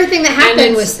 Right, everything that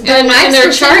happened was and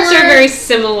their charts are very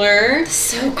similar.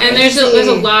 So crazy. And there's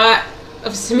a lot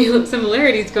of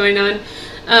similarities going on.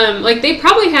 Like they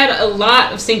probably had a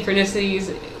lot of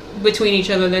synchronicities between each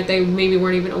other that they maybe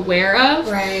weren't even aware of.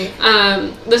 Right.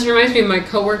 This reminds me of my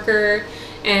coworker,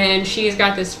 and she's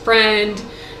got this friend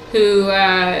who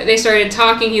they started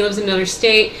talking. He lives in another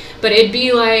state, but it'd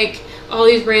be like all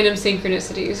these random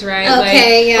synchronicities, right?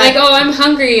 Okay, like, oh, I'm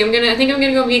hungry. I think I'm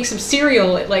gonna go make some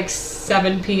cereal at like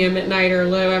 7 p.m. at night or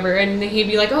whatever, and he'd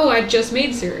be like, oh, I just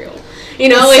made cereal. Stuff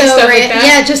like that.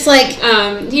 Yeah, just like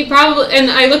he probably,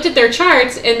 and I looked at their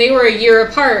charts, and they were a year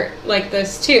apart, like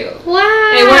this too. Wow.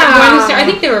 I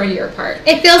think they were a year apart.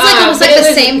 It feels like almost like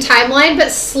the same timeline,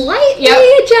 but slightly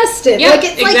adjusted. Yep, like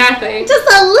it's exactly. Like just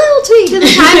a little tweak to the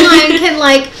timeline can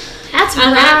like. That's right.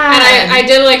 And I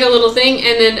did like a little thing,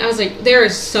 and then I was like, there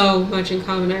is so much in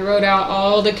common. I wrote out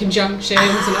all the conjunctions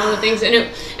and all the things, and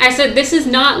I said, this is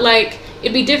not like,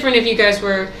 it'd be different if you guys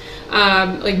were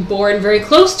like born very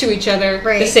close to each other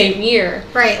the same year.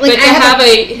 Right. Like, but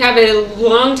to have a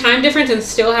long time difference and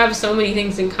still have so many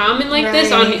things in common like this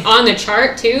on the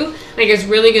chart too, like it's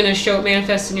really going to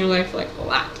manifest in your life like a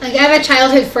lot. Like I have a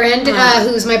childhood friend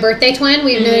who's my birthday twin.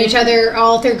 We've known each other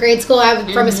all through grade school. I'm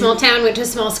from a small town, went to a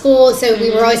small school, so we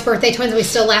were always birthday twins, and we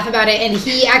still laugh about it. And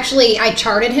he actually, I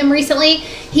charted him recently.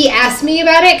 He asked me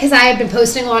about it because I had been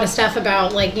posting a lot of stuff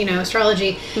about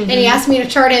astrology, and he asked me to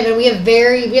chart him. And we have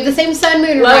the same sun,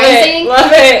 moon, and rising.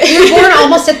 Love it. We were born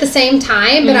almost at the same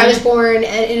time, but I was born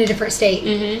in a different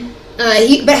state.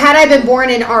 But had I been born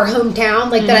in our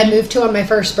hometown, that I moved to on my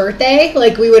first birthday,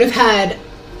 we would have had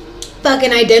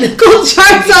fucking identical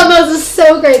charts almost. It's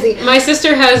so crazy. My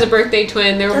sister has a birthday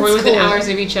twin. They were born within hours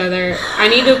of each other. I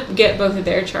need to get both of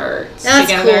their charts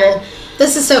together. Cool.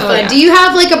 This is so fun. Yeah. Do you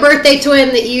have a birthday twin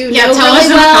that you know tell really us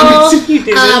well? You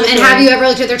do, and have you ever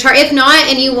looked at their chart? If not,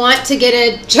 and you want to get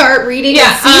a chart reading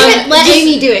and see it, let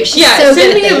Amy do it. She's so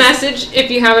send good me a message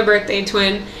if you have a birthday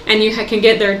twin and you can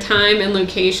get their time and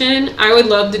location. I would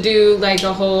love to do a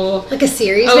whole a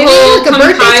series, a maybe whole a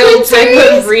birthday twin type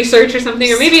series? of research or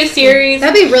something, or maybe a series.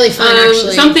 That'd be really fun,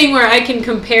 actually. Something where I can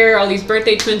compare all these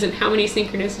birthday twins and how many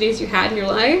synchronicities you had in your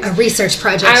life. A research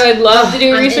project. I would love to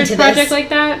do a research project like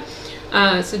that.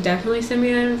 So definitely send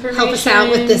me that information. Help us out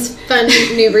with this fun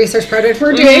new research project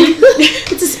we're doing.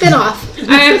 It's a spin-off.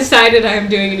 I have decided I'm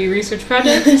doing a new research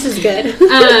project. This is good.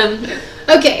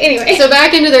 Okay, anyway. So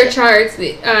back into their charts.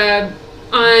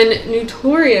 On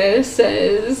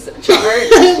Notorious's chart.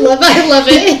 I love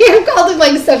it. I've called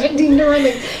him 17 different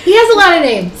things. He has a lot of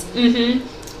names. Mm-hmm.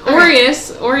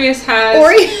 Aureus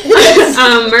has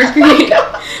Mercury.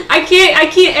 Oh I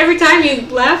can't every time you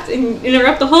left and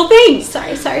interrupt the whole thing.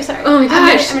 Sorry. Oh my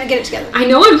gosh. I'm gonna get it together. I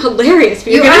know I'm hilarious,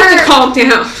 but you're gonna have to calm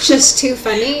down. Just too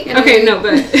funny. Okay, no,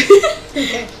 but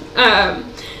okay.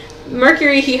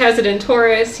 Mercury, he has it in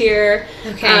Taurus here.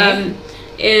 Okay. And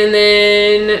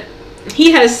then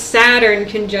he has Saturn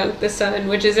conjunct the Sun,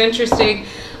 which is interesting.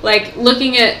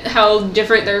 Looking at how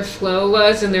different their flow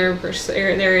was and their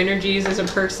energies as a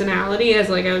personality, as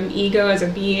an ego, as a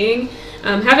being.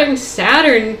 Having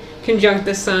Saturn conjunct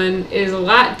the Sun is a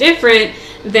lot different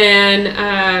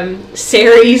than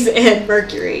Ceres and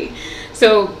Mercury.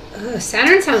 So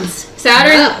Saturn sounds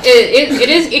rough.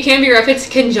 It can be rough. It's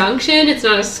conjunction. It's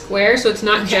not a square, so it's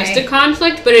not just a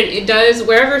conflict, but it does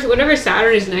whatever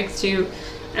Saturn is next to.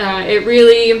 It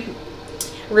really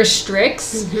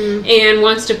restricts and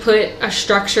wants to put a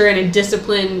structure and a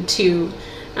discipline to.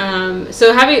 But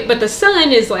the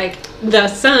Sun is the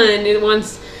Sun. It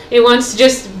wants to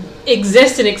just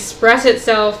exist and express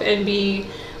itself and be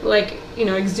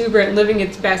exuberant, living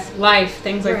its best life,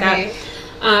 things like that.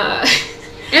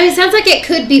 It sounds like it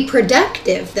could be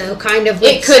productive, though, kind of.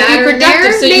 It could Saturn be productive,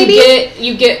 there, so maybe?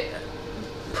 you get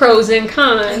pros and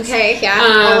cons. Okay,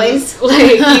 yeah, always.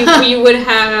 You would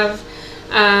have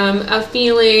a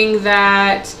feeling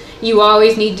that you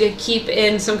always need to keep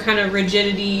in some kind of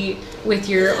rigidity with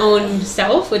your own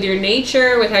self, with your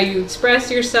nature, with how you express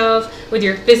yourself, with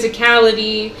your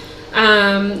physicality.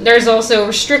 There's also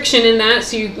restriction in that,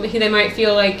 so they might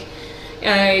feel like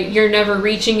you're never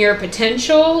reaching your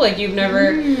potential, like you've never,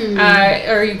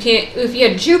 or you can't. If you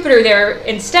had Jupiter there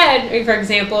instead, for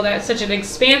example, that's such an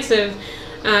expansive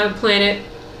planet,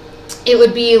 it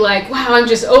would be like, wow, I'm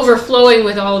just overflowing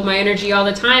with all of my energy all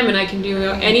the time, and I can do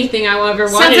anything I ever wanted.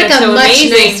 Sounds like it's a so much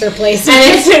amazing. nicer place.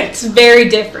 And it's very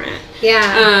different.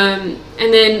 Yeah.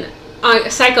 And then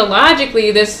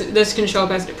psychologically, this can show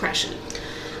up as depression.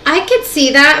 I could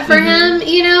see that for him.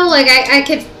 You know, like I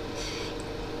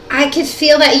could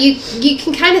feel that you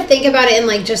can kind of think about it in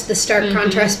like just the stark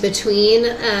contrast between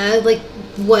like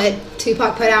what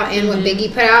Tupac put out and what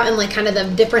Biggie put out, and like kind of the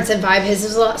difference in vibe. His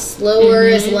is a lot slower,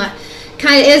 is a lot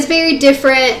kind of is very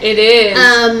different. It is.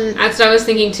 That's what I was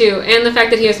thinking too, and the fact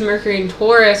that he has Mercury in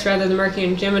Taurus rather than Mercury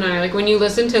in Gemini. Like when you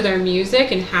listen to their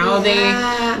music and how they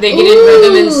get in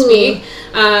rhythm and speak,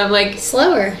 like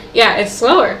slower. Yeah, it's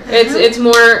slower. It's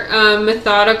more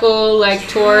methodical. Like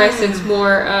Taurus, it's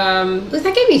more.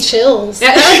 That gave me chills.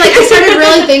 That was like I started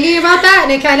really thinking about that,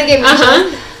 and it kind of gave me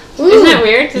chills. Ooh, isn't that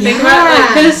weird to think about?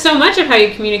 Because it's so much of how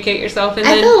you communicate yourself. And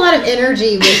I felt a lot of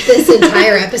energy with this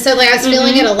entire episode. Like I was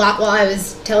feeling it a lot while I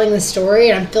was telling the story,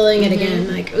 and I'm feeling it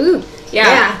again. Like, ooh,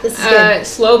 yeah, this is good.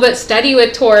 Slow but steady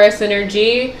with Taurus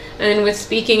energy, and with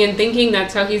speaking and thinking,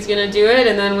 that's how he's gonna do it.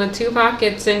 And then with Tupac,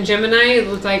 it's in Gemini.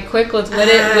 It's like quick, let's let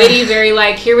it witty, very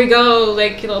like here we go,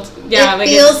 like it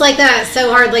feels like that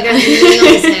so hard. Like I'm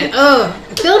feels it. Oh,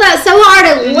 I feel that so hard.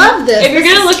 I love this. If you're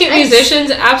gonna look at musicians,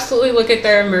 absolutely look at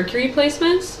their Mercury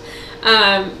placements.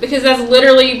 Because that's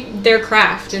literally their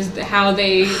craft, is how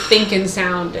they think and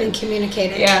sound and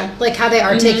communicate it. Yeah, like how they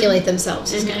articulate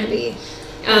themselves is going to be.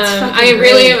 I'm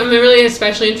really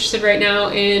especially interested right now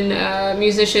in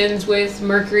musicians with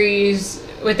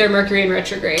their Mercury in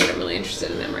retrograde. I'm really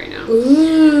interested in them right now.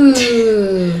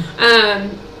 Ooh.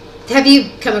 Have you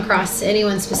come across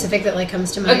anyone specific that like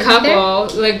comes to mind? A couple,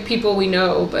 like people we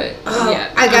know, but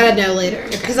yeah. I gotta know later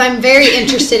because I'm very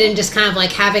interested in just kind of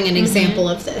like having an example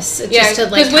of this. Just to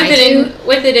like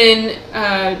with it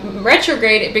in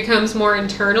retrograde, it becomes more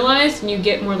internalized, and you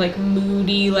get more like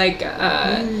moody, like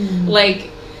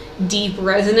deep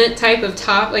resonant type of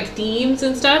like themes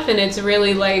and stuff, and it's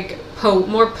really like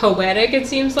more poetic. It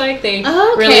seems like they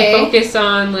really focus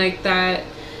on like that.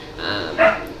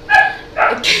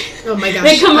 Oh my gosh!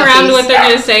 They come around to what they're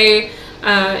gonna say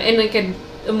in like a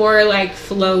more like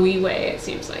flowy way. It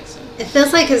seems like so. It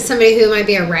feels like it's somebody who might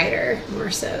be a writer more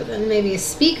so than maybe a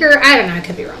speaker. I don't know. I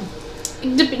could be wrong.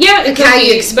 Yeah, like how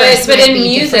you express, but in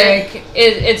music,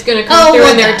 it's gonna come through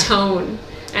in their tone.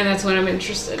 And that's what I'm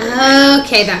interested in.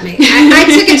 Okay, that makes I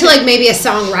took it to like maybe a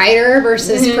songwriter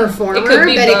versus performer,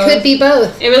 it could be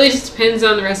both. It really just depends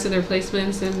on the rest of their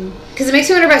placements, and because it makes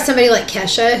me wonder about somebody like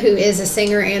Kesha, who is a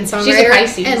singer and songwriter. She's a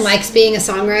Pisces. And likes being a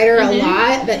songwriter a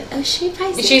lot. But she's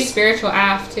Pisces. She's spiritual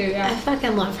AF too. Yeah, I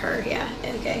fucking love her. Yeah.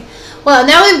 Okay. Well,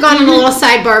 now we've gone on a little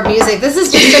sidebar music. This is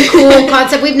just a cool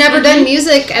concept. We've never done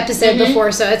music episode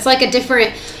before, so it's like a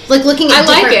different, like looking at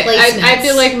different placements. I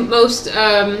feel like most.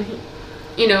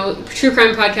 True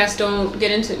crime podcasts don't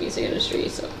get into the music industry,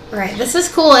 so. Right. This is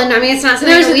cool, and I mean, it's not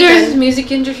something there's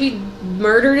music industry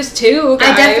murders too, guys.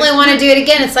 I definitely want to do it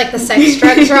again. It's like the sex,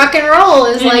 drugs, rock and roll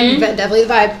is like definitely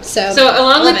the vibe. So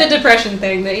along with the depression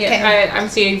thing that I'm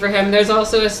seeing for him, there's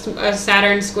also a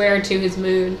Saturn square to his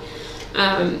moon,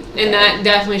 and that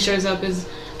definitely shows up as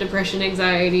depression,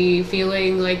 anxiety,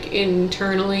 feeling like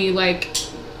internally like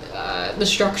the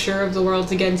structure of the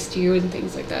world's against you and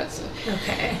things like that. So.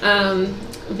 Okay.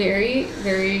 Very,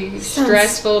 very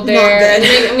stressful there. And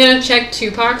then I'm gonna check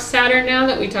Tupac's Saturn now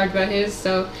that we talked about his.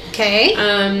 So okay.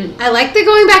 I like the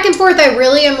going back and forth. I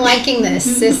really am liking this.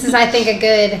 This is, I think, a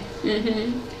good.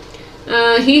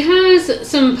 He has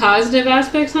some positive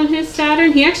aspects on his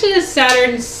Saturn. He actually has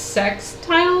Saturn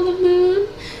sextile the moon.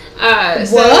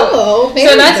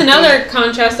 So that's another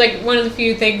contrast. Like one of the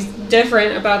few things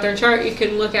different about their chart you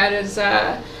can look at is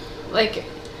like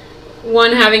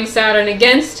one having Saturn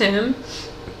against him,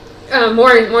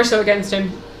 more so against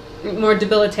him, more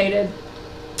debilitated,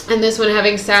 and this one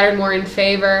having Saturn more in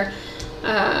favor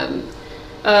of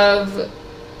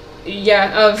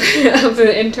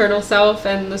the internal self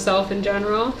and the self in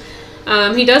general.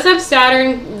 He does have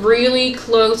Saturn really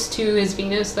close to his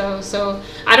Venus, though, so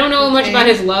I don't know much about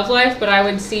his love life, but I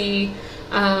would see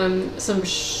some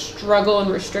struggle and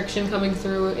restriction coming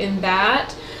through in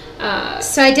that.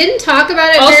 So I didn't talk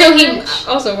about it very much.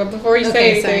 Also, before you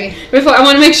say anything, I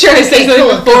want to make sure I say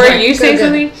something before you say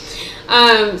something.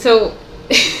 So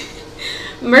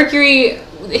Mercury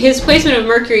his placement of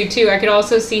Mercury too, I could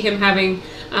also see him having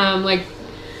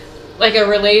like a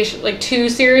relation, like 2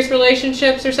 serious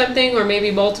relationships or something, or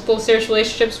maybe multiple serious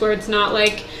relationships where it's not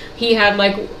like he had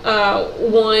like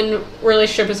one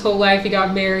relationship his whole life, he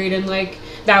got married and like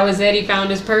that was it, he found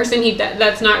his person.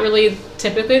 That's not really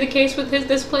typically the case with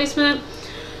this placement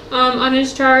on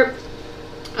his chart.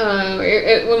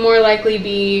 It would more likely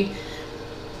be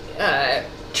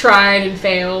tried and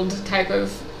failed type of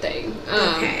thing.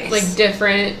 Okay. Like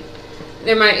different.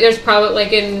 There's probably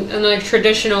like in like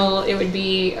traditional, it would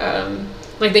be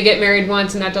like they get married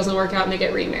once and that doesn't work out and they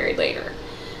get remarried later.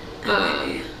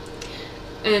 Okay.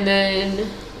 And then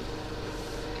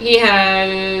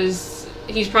he's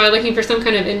probably looking for some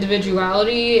kind of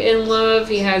individuality in love.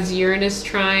 He has Uranus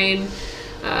trine.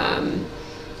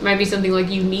 Might be something like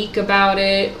unique about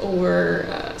it or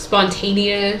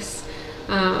spontaneous.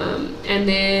 And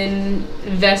then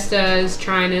Vesta is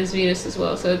trine as Venus as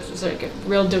well, so it's like a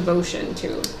real devotion to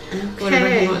whatever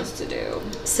he wants to do.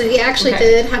 So he actually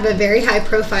did have a very high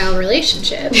profile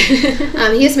relationship.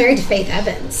 He was married to Faith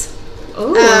Evans,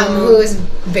 who was a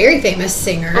very famous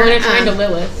singer. Oh, and trine to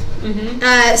Lilith.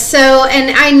 Mm-hmm. So,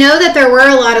 and I know that there were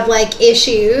a lot of like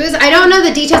issues. I don't know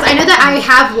the details. I know that I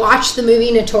have watched the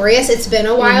movie Notorious. It's been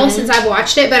a while since I've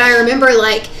watched it, but I remember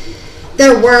like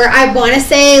there were, I want to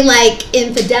say, like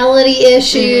infidelity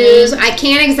issues. I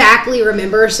can't exactly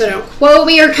remember, so don't quote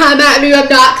me or come at me. I'm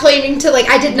not claiming to like,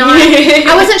 I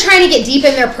wasn't trying to get deep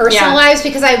in their personal lives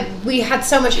because we had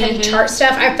so much heavy chart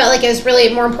stuff. I felt like it was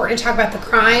really more important to talk about the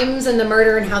crimes and the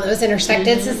murder and how those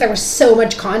intersected since there was so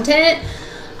much content.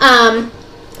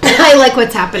 I like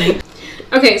what's happening.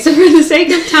 Okay, so for the sake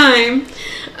of time,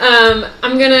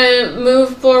 I'm gonna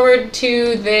move forward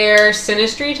to their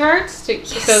synastry charts.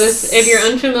 So this, if you're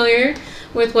unfamiliar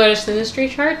with what a synastry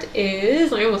chart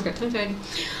is, I almost got tongue-tied.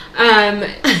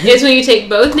 Is when you take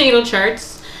both natal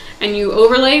charts and you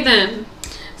overlay them,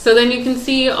 so then you can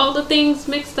see all the things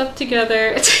mixed up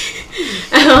together,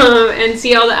 and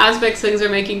see all the aspects things are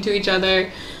making to each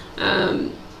other.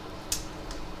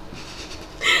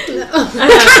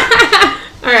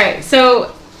 Alright,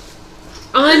 so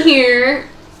on here,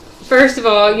 first of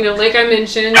all, like I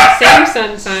mentioned, same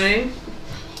sun sign.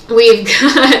 We've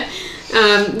got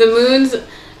the moons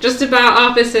just about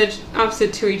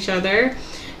opposite to each other.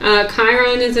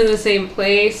 Chiron is in the same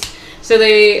place, so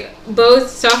they both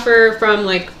suffer from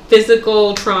like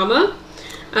physical trauma,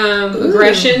 trauma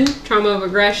of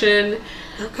aggression.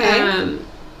 Okay.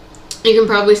 You can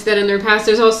probably see that in their past.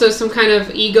 There's also some kind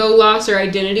of ego loss or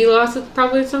identity loss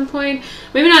probably at some point.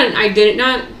 Maybe not an identity,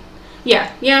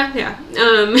 Yeah.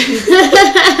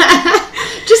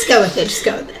 Just go with it.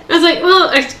 I was like, well,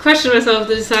 I questioned myself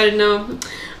and decided no.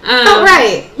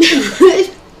 Right.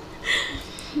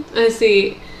 Let's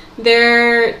see.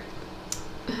 They're,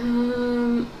 I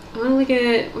want to look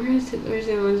at, where's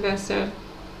the other one's Vesta?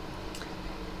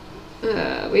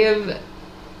 We have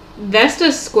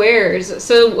Vesta squares.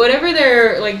 So whatever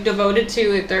they're like devoted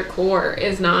to at their core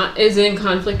is in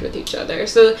conflict with each other.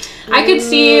 So I could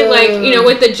see like,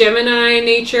 with the Gemini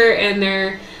nature and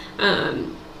their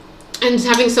and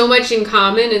having so much in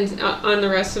common and on the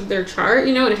rest of their chart,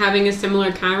 and having a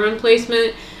similar Chiron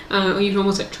placement, you can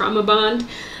almost like trauma bond.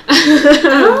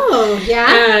 Oh,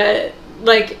 yeah.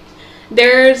 Like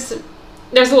there's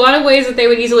a lot of ways that they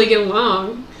would easily get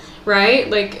along. Right?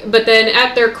 Like, but then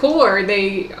at their core,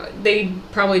 they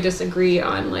probably disagree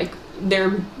on like what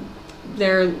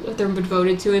they're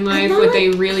devoted to in life, what they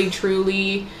really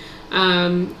truly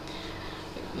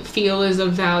feel is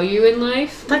of value in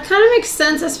life. That kind of makes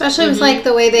sense, especially with like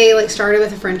the way they like started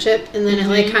with a friendship and then it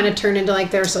like kind of turned into like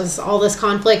there's all this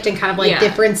conflict and kind of like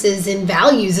differences in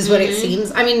values is what it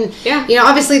seems. I mean,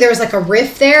 obviously there was like a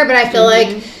rift there, but I feel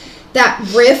like that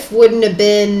riff wouldn't have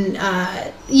been,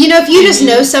 if you just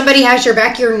know somebody has your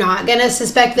back, you're not going to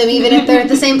suspect them even if they're at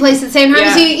the same place at the same time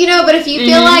as you, but if you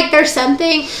feel like there's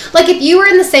something, like if you were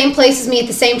in the same place as me at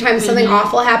the same time, something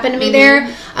awful happened to me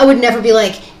there, I would never be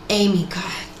like, Amy, God.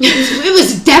 It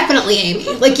was definitely Amy.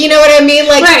 Like, you know what I mean?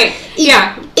 Like, right.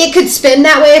 It could spin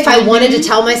that way if I wanted to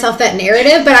tell myself that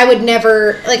narrative, but I would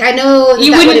never, like, I know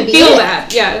you wouldn't feel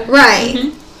that. Yeah.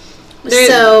 Right.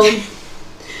 So.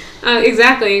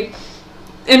 Exactly.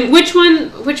 And which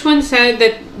one said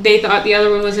that they thought the other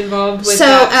one was involved with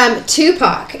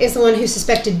Tupac is the one who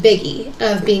suspected Biggie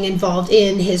of being involved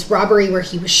in his robbery where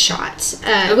he was shot,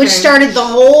 which started the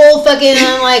whole fucking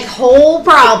whole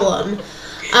problem.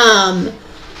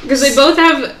 Because they both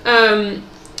have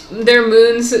their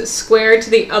moons square to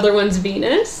the other one's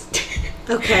Venus.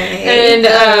 Okay.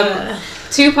 And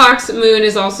Tupac's moon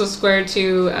is also square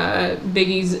to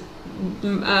Biggie's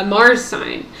Mars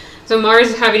sign. So Mars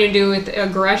is having to do with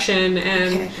aggression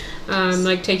and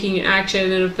like taking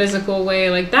action in a physical way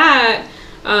like that.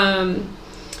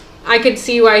 I could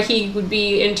see why he would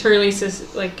be internally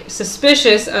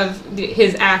suspicious of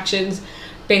his actions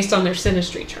based on their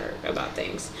synastry chart about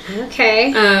things.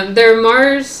 Okay. Their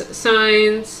Mars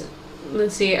signs.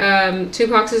 Let's see.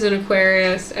 Tupac's is in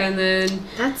Aquarius, and then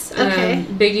that's okay.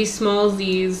 Biggie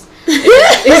Smallzy's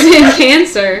is in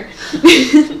Cancer.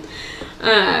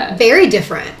 Very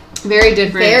different. Very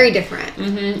different. Very different.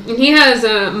 Mm-hmm. And he has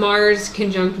Mars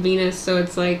conjunct Venus, so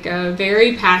it's like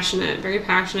very passionate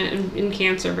in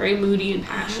Cancer, very moody and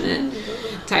passionate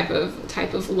type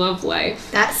of love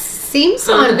life. That seems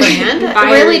on brand. It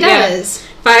really does.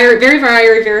 Yeah. Very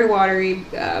fiery, very watery.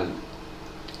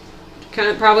 Kind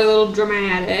of probably a little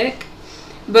dramatic,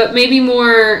 but maybe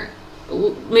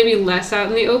less out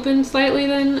in the open slightly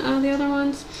than the other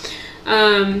ones.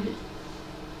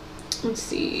 Let's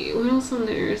see, what else on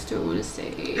theirs do I want to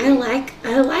say? I like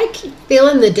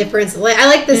feeling the difference. I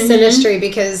like the synastry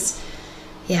because,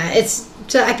 I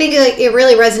think like it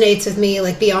really resonates with me.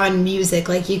 Like beyond music,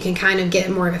 like you can kind of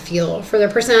get more of a feel for their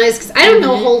personalities because I don't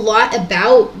know a whole lot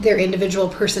about their individual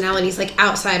personalities, like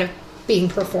outside of being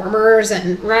performers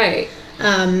and right.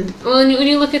 Well, when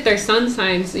you look at their sun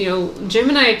signs,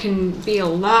 Gemini can be a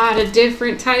lot of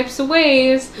different types of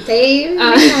ways. They may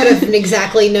not have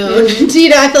exactly known. I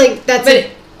feel like that's. But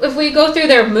if we go through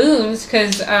their moons,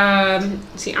 because I'm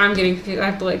getting confused. I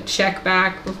have to check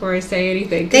back before I say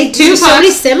anything. They do so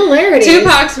many similarities.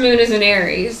 Tupac's moon is in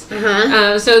Aries.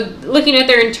 So looking at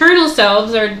their internal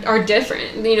selves are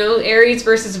different. Aries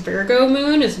versus Virgo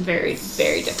moon is very,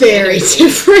 very different. Very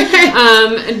different.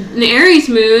 An Aries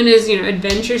moon is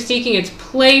adventure seeking. It's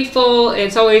playful.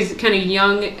 It's always kind of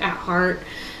young at heart.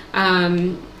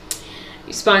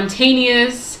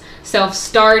 Spontaneous.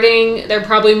 Self-starting. They're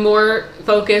probably more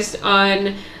focused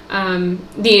on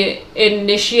the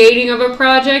initiating of a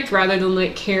project rather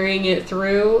than carrying it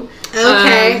through.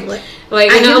 Okay. A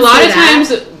lot of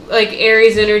times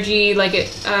Aries energy,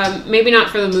 maybe not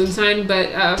for the moon sign,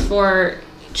 but for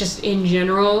just in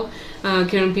general,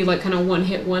 can be kind of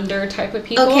one-hit wonder type of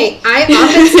people. Okay, I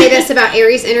often say this about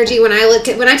Aries energy when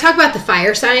I talk about the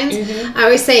fire signs. I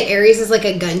always say Aries is like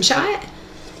a gunshot.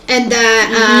 And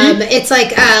that it's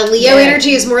Leo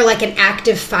energy is more like an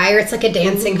active fire. It's like a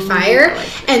dancing fire.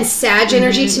 And Sag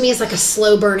energy to me is like a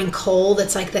slow burning coal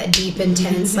that's like that deep,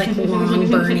 intense, long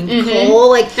burning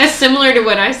coal. That's similar to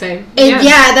what I say.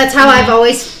 That's how I've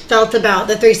always felt about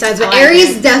the three sides. But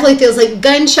Aries definitely feels like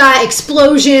gunshot,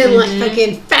 explosion,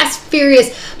 fucking fast,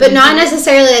 furious, but not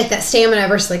necessarily like that stamina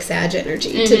versus Sag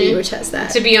energy to me, which has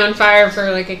that. To be on fire for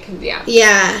to carry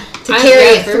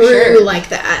it through like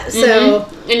that. So.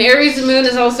 And Aries moon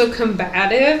is also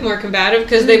more combative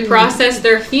because they process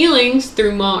their feelings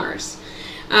through Mars,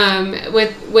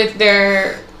 with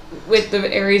the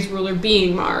Aries ruler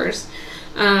being Mars,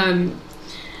 and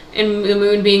the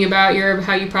moon being about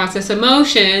how you process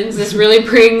emotions. This really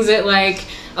brings it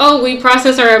we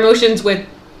process our emotions with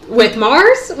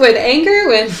Mars, with anger,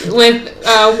 with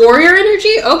warrior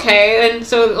energy. Okay, and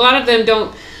so a lot of them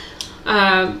don't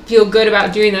feel good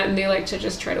about doing that, and they like to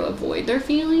just try to avoid their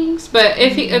feelings. But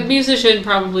if a musician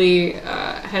probably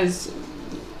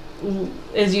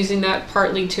is using that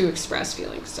partly to express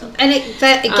feelings. So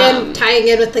tying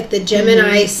in with the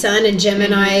Gemini Sun and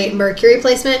Gemini Mercury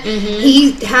placement,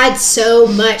 he had so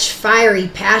much fiery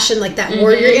passion, that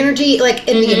warrior energy,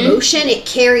 in the emotion it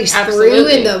carries through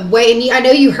in the way. And I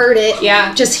know you heard it,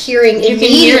 just hearing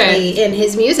immediately in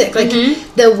his music,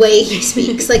 the way he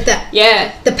speaks,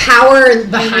 the power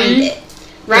behind it.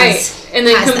 Right. And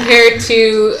then compared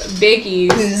to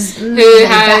Biggie's, who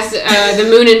has the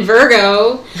moon in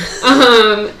Virgo,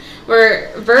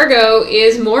 where Virgo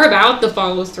is more about the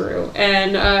follow through,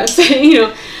 and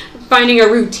finding a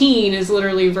routine is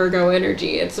literally Virgo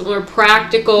energy. It's more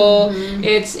practical.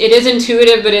 It is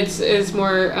intuitive, but it's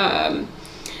more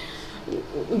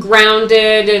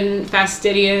grounded and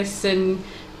fastidious and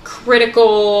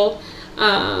critical.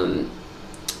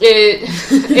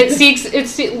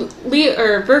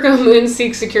 Virgo moon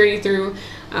seeks security through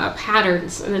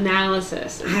patterns and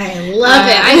analysis. I love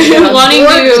it.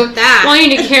 Wanting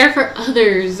to care for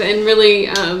others and really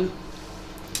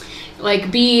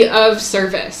be of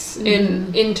service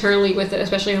internally with it,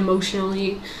 especially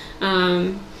emotionally.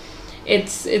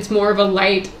 It's more of a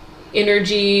light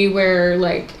energy where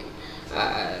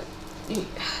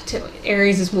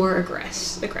Aries is more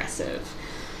aggressive,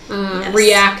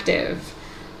 reactive.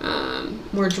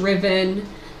 More driven,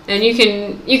 and you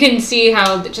can see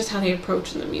how they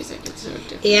approach in the music. It's so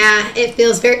different. Yeah, it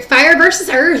feels very fire versus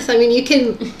earth. I mean, you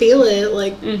can feel it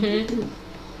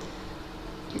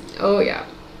Oh, yeah.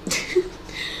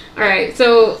 All right,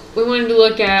 so we wanted to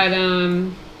look at...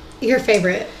 your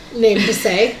favorite name to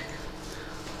say.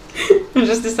 I'm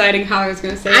just deciding how I was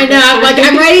going to say it. I know.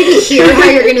 I'm ready to hear how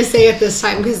you're going to say it this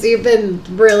time because you've been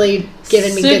really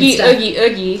giving me good stuff. Oogie,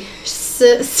 oogie.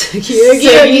 Sugi, oogie,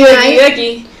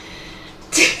 oogie,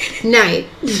 night.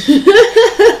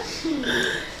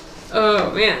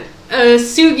 Oh, man.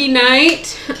 Sugi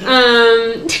Knight.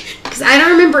 Because I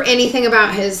don't remember anything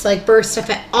about his birth stuff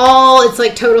at all. It's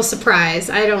total surprise.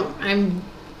 I'm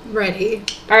ready.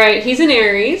 All right, he's an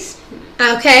Aries.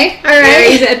 Okay, all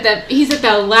right. He's at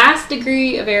the last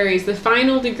degree of Aries, the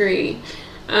final degree.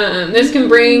 This can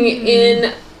bring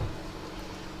in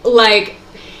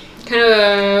kind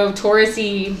of a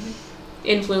Taurus-y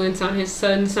influence on his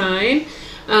sun sign.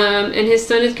 And his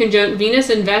sun is conjunct Venus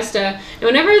and Vesta. And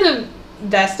whenever the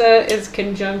Vesta is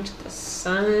conjunct the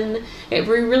sun, it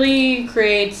really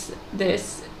creates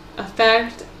this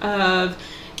effect of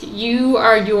you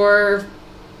are your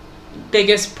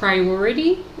biggest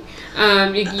priority.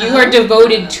 You are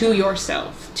devoted to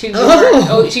yourself, to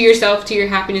yourself, to your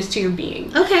happiness, to your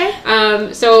being. Okay.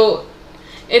 So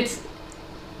it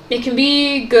can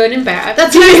be good and bad.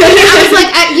 That's what I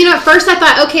was at first I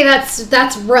thought, okay,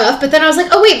 that's rough, but then I was like,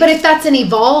 oh wait, but if that's an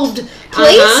evolved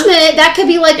placement, that could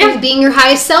be being your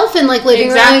highest self and living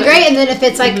really great. And then if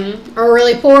it's a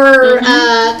really poor,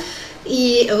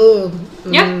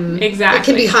 exactly. It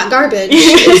can be hot garbage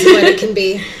is what it can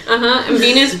be. And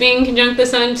Venus being conjunct the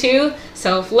sun too,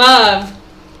 self-love,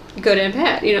 good and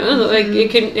bad.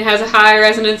 It has a high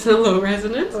resonance and a low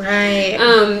resonance. Right.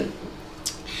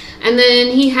 And then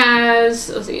he has,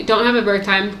 don't have a birth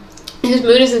time. His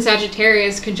moon is in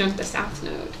Sagittarius conjunct the South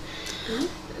Node. Okay.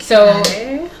 So,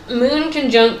 moon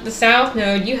conjunct the South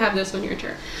Node, you have this on your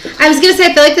chart. I was going to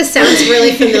say, I feel like this sounds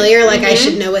really familiar, I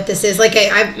should know what this is.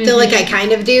 I feel like I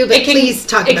kind of do, but please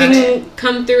talk about it. It can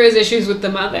come through as issues with the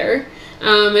mother.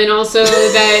 And also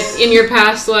that in your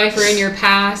past life or in your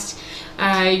past,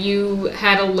 you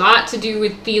had a lot to do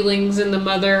with feelings in the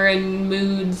mother and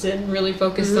moods and really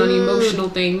focused on emotional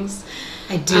things.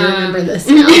 I do remember this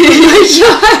now.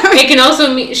 It can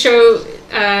also show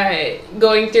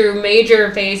going through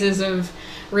major phases of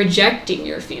rejecting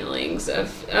your feelings,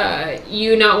 of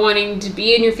you not wanting to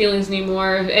be in your feelings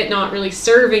anymore, of it not really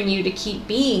serving you to keep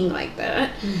being like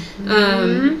that.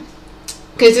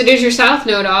 Because it is your South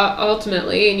Node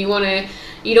ultimately, and you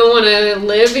don't want to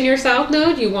live in your South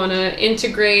Node. You want to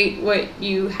integrate what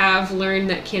you have learned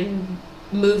that can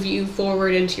move you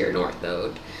forward into your North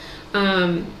Node.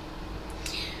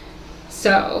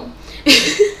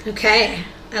 Okay,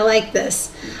 I like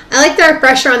this. I like the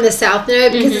refresher on the South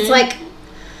Node because it's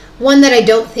one that I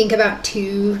don't think about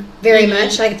too very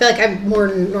much. I feel like I'm more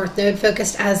North Node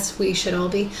focused, as we should all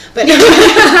be. But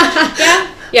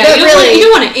Yeah, you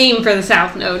don't want to aim for the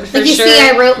South Node, for sure. See,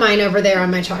 I wrote mine over there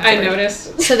on my chalkboard. I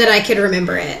noticed. So that I could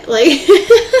remember it.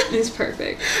 It's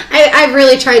perfect. I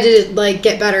really tried to,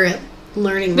 get better at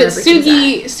learning where everything's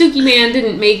at. Sugi Man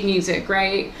didn't make music,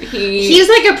 right? He's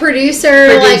a producer.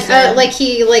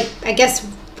 I guess,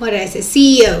 what did I say?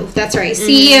 CEO. That's right.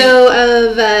 CEO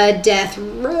of Death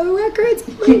Row Records?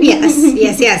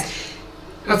 Yes.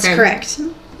 That's correct.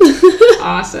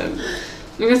 Awesome.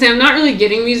 I'm going to say, I'm not really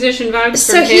getting musician vibes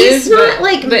from his. So he's not,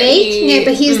 making it,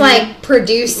 but he's,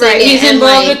 producing it. He's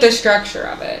involved with the structure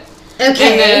of it.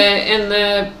 Okay. And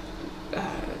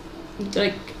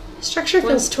the structure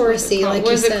feels Taurus-y, like you said.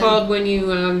 What is it called when you,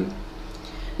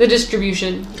 the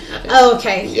distribution of it. Oh,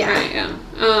 okay, yeah. Right,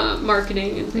 yeah.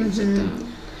 Marketing and things like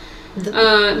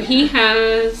that. He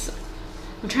has,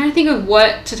 I'm trying to think of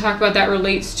what to talk about that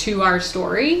relates to our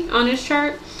story on his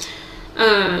chart.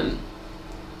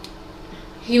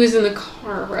 He was in the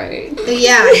car, right?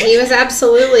 Yeah, he was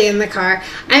absolutely in the car.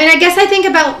 I mean, I guess I think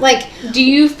about, do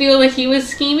you feel like he was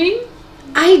scheming?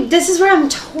 This is where I'm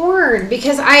torn,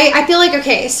 because I feel like,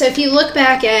 okay, so if you look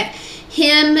back at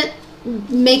him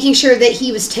making sure that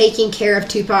he was taking care of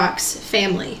Tupac's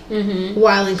family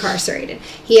while incarcerated,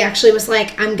 he actually was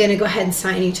like, I'm going to go ahead and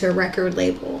sign you to a record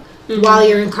label while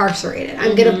you're incarcerated.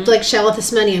 I'm going to, shell out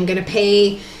this money. I'm going to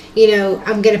pay...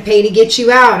 I'm going to pay to get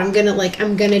you out. I'm going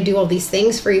to do all these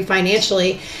things for you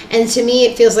financially. And to me,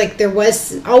 it feels like there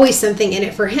was always something in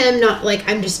it for him, not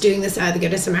I'm just doing this out of the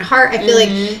goodness of my heart. I feel like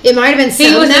it might have been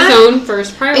some of that. He was his own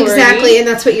first priority. Exactly. And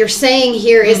that's what you're saying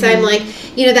here is I'm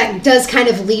that does kind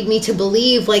of lead me to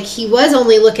believe he was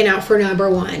only looking out for number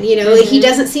one. He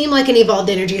doesn't seem like an evolved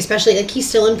energy, especially he's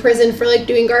still in prison for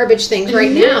doing garbage things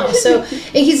right now. So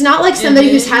he's not somebody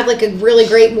who's had a really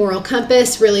great moral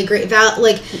compass, really great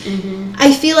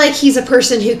I feel like he's a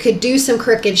person who could do some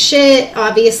crooked shit.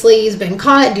 Obviously, he's been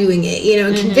caught doing it, you know,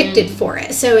 and convicted for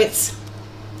it. So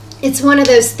it's one of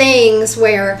those things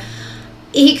where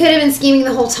he could have been scheming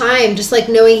the whole time, just like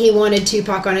knowing he wanted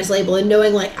Tupac on his label and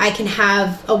knowing like I can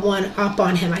have a one up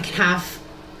on him. I can have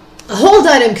a hold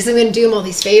on him because I'm going to do him all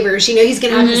these favors. You know, he's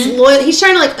going to have this loyal. He's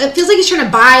trying to like. It feels like he's trying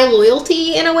to buy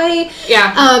loyalty in a way.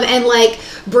 Yeah. And like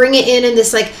bring it in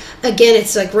this like. Again,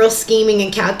 it's like real scheming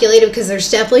and calculated because there's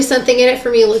definitely something in it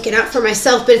for me looking out for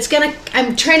myself, but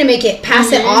I'm trying to make it,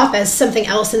 pass it off as something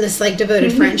else in this like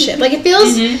devoted friendship. Like it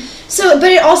feels so, but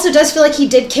it also does feel like he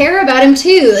did care about him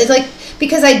too. It's like,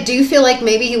 because I do feel like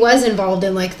maybe he was involved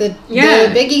in like the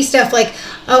Biggie stuff, like,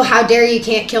 oh, how dare you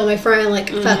can't kill my friend,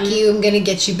 like, fuck you, I'm gonna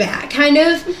get you back, kind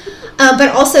of. But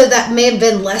also that may have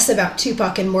been less about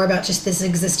Tupac and more about just this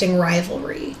existing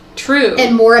rivalry. True.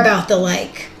 And more about the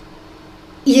like,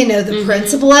 you know, the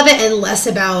principle of it, and less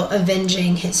about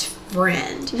avenging his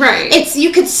friend. Right. It's,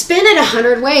 you could spin it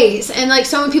 100 ways, and like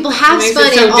so many people have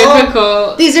spun it all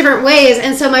difficult. These different ways.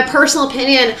 And so my personal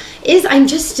opinion is I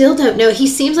just still don't know. He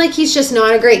seems like he's just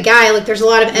not a great guy. Like there's a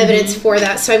lot of evidence for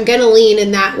that. So I'm gonna lean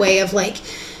in that way of like,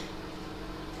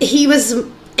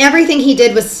 everything he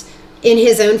did was in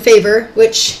his own favor,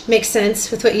 which makes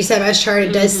sense with what you said about his chart.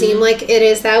 It does seem like it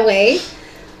is that way.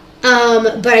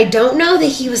 But I don't know that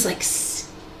he was like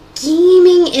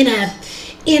scheming in a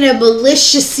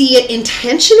malicious,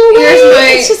 intentional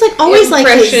way. It's just like always like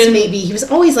his, maybe. He was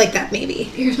always like that, maybe.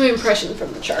 Here's my impression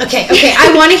from the chart. Okay.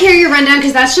 I want to hear your rundown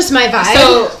because that's just my vibe.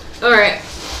 So, alright.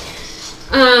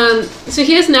 So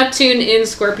he has Neptune in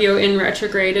Scorpio in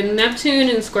retrograde, and Neptune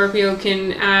in Scorpio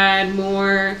can add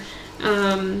more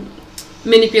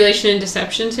manipulation and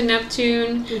deception to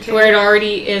Neptune, where it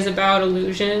already is about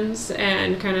illusions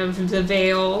and kind of the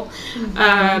veil.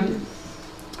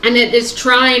 And it is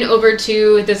trine over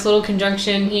to this little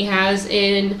conjunction he has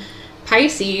in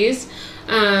Pisces.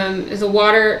 It's a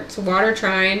water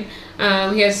trine.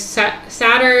 He has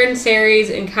Saturn,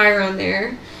 Ceres, and Chiron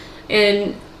there.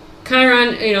 And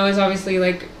Chiron, you know, is obviously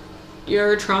like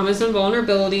your traumas and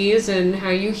vulnerabilities and how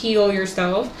you heal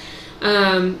yourself.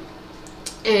 And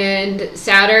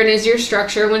Saturn is your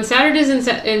structure. When Saturn is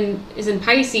in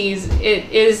Pisces, it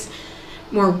is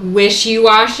more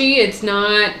wishy-washy. It's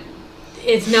not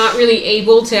really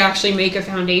able to actually make a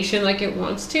foundation like it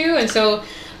wants to. And so,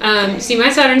 see,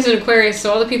 my Saturn's in Aquarius,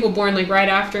 so all the people born like right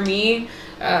after me,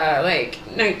 like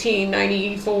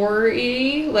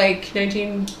 1994-y, like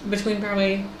between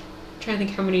probably, trying to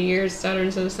think how many years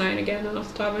Saturn's in the sign again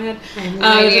off the top of my head. I have no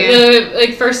idea. The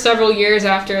like first several years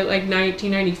after like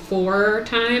 1994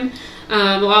 time,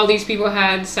 a lot of these people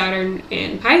had Saturn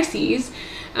in Pisces,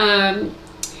 and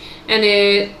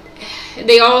they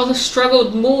all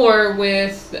struggled more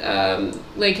with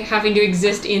like having to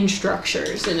exist in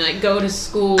structures and like go to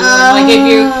school. And, like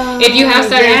if you have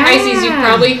Saturn in Pisces, you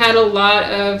probably had a lot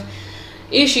of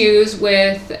issues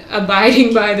with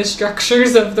abiding by the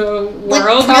structures of the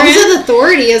world. Like problems with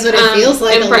authority is what it feels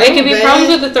like. It can be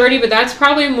problems with authority, but that's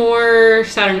probably more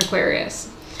Saturn Aquarius.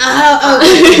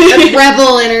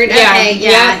 Rebel energy. Okay,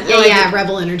 yeah,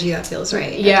 rebel energy. That feels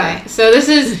right. Yeah. Okay. So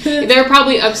they're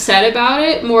probably upset about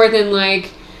it more than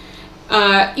like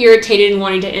irritated and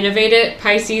wanting to innovate it.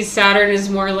 Pisces Saturn is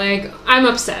more like, I'm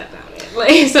upset about it.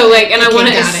 Like so, like, and I want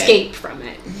to escape from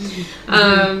it.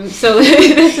 So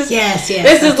this is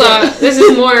this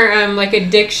is more like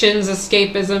addictions,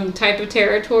 escapism type of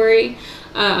territory.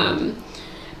 And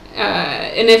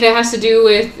if it has to do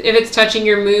with, if it's touching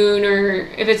your moon or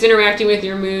if it's interacting with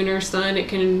your moon or sun, it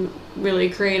can really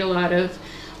create a lot of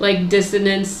like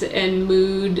dissonance and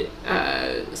mood,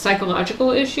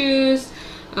 psychological issues,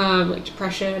 like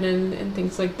depression and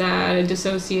things like that, and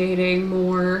dissociating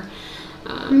more.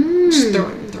 Just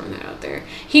throwing that out there.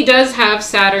 He does have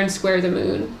Saturn square the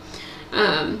moon,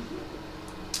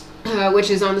 which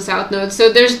is on the south node.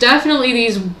 So there's definitely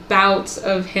these bouts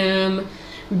of him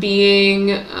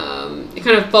being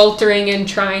kind of faltering and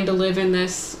trying to live in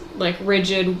this like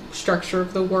rigid structure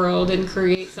of the world and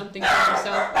create something for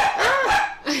himself.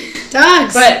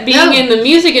 Dogs. But being in the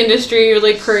music industry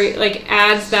really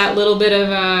adds that little bit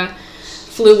of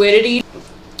fluidity.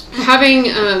 Having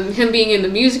him being in the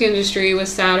music industry with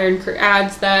Saturn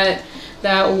adds that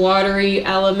watery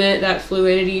element, that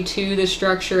fluidity to the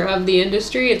structure of the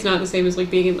industry. It's not the same as like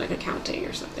being in like accounting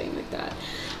or something like that.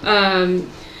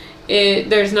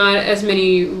 There's not as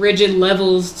many rigid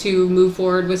levels to move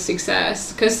forward with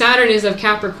success because Saturn is of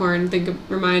Capricorn.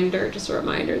 Just a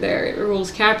reminder there. It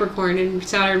rules Capricorn, and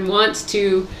Saturn wants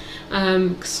to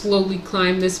slowly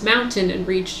climb this mountain and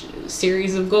reach a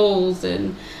series of goals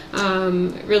and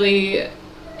really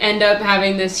end up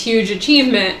having this huge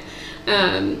achievement.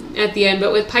 at the end.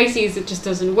 But with Pisces, it just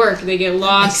doesn't work. They get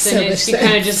lost, and you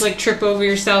kind of just like trip over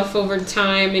yourself over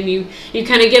time, and you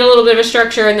kind of get a little bit of a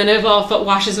structure, and then it all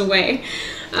washes away.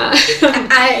 I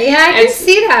can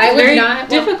see that. I would not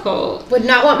difficult. Would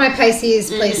not want my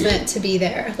Pisces placement to be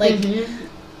there. Like,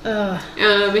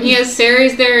 and he has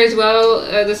Ceres there as well.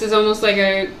 This is almost like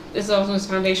this is also his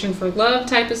foundation for love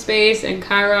type of space, and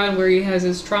Chiron, where he has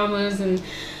his traumas and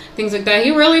things like that.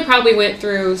 He really probably went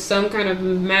through some kind of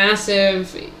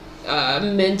massive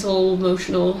mental,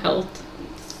 emotional health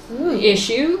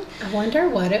issue. I wonder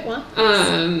what it was.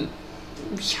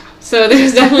 Yeah. So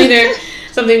there's definitely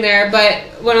something there. But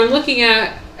what I'm looking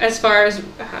at as far as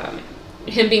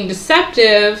him being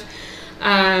deceptive,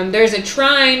 there's a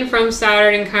trine from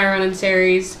Saturn and Chiron and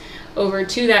Ceres over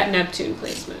to that Neptune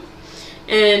placement.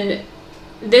 And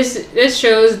this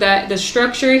shows that the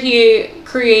structure he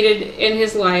created in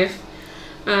his life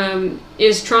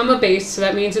is trauma-based, so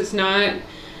that means it's not...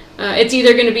 it's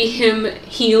either going to be him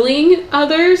healing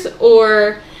others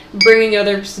or bringing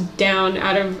others down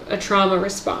out of a trauma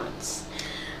response.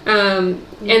 And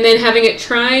then having it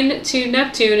trine to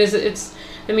Neptune, it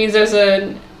means there's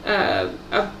a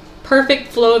perfect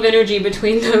flow of energy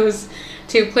between those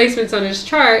two placements on his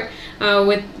chart,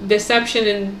 with deception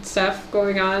and stuff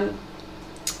going on.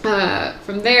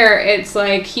 From there, it's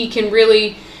like he can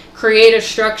really create a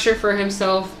structure for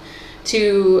himself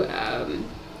to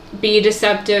be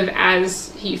deceptive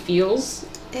as he feels.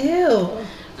 Ew.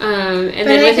 And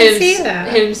then with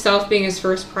himself being his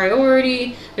first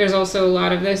priority, there's also a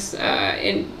lot of this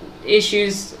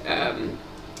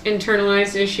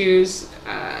internalized issues.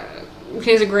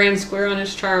 He has a grand square on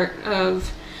his chart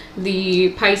of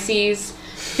the Pisces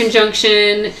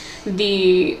conjunction,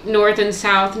 the north and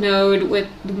south node with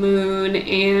the moon,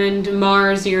 and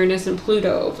Mars, Uranus, and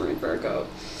Pluto over in Virgo.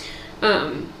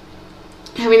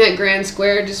 Having that grand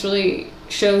square just really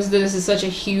shows that this is such a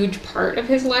huge part of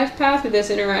his life path, this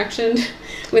interaction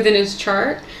within his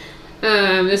chart.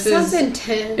 This sounds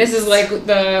intense. This is like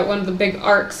one of the big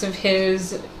arcs of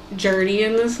his journey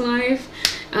in this life.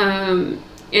 And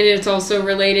it's also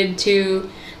related to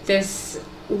this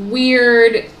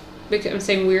weird... I'm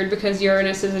saying weird because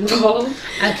Uranus is involved.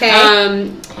 Okay.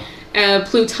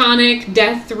 Plutonic,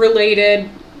 death-related,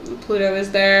 Pluto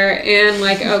is there, and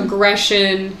like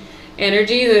aggression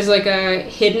energy. There's like a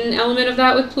hidden element of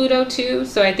that with Pluto too.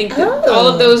 So I think that all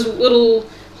of those little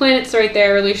planets right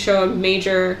there really show a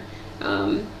major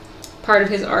part of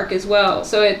his arc as well.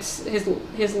 So it's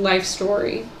his life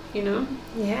story, you know?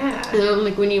 Yeah.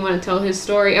 Like when you want to tell his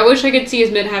story. I wish I could see his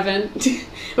midheaven. I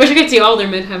wish I could see all their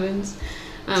midheavens.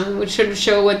 Which should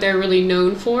show what they're really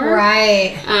known for.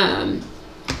 Right.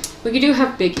 We do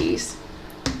have biggies.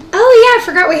 Oh, yeah, I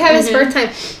forgot we have his birth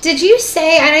time. Did you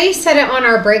say, I know you said it on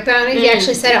our breakdown, you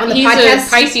actually said it on the podcast. He's a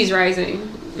Pisces rising.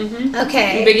 Mm-hmm.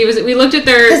 Okay. Biggie we looked at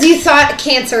their... Because you thought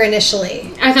Cancer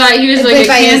initially. I thought he was like a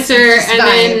Cancer,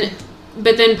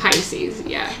 but then Pisces,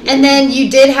 yeah. And then you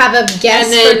did have a guess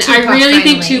and then for Tupac I really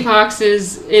finally. think Tupac's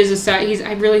is a Sag.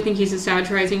 I really think he's a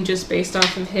Sag rising just based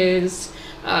off of his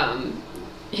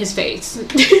face.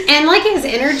 And like his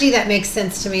energy, that makes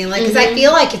sense to me. Like, because I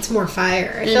feel like it's more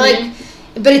fire. I feel like,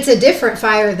 but it's a different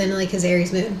fire than like his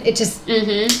Aries moon. It just,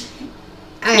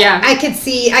 I could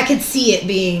see it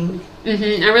being.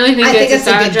 I really think it's a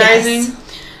Sag rising.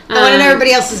 I want to know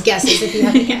everybody else's guesses if you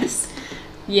have a guess.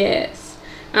 Yes.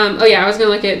 I was gonna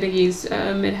look at Biggie's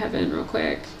midheaven real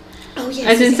quick. Oh yes.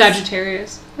 As in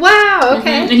Sagittarius. Wow.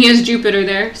 Okay. And he has Jupiter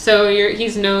there, so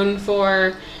he's known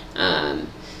for.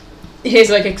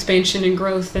 His like expansion and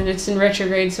growth, and it's in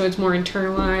retrograde, so it's more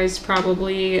internalized.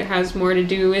 Probably it has more to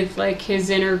do with like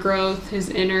his inner growth, his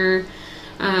inner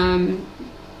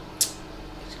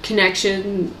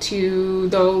connection to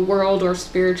the world or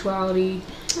spirituality.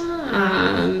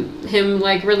 Him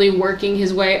like really working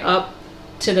his way up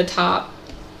to the top.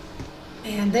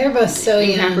 Man, they're both so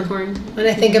young. Capricorn. When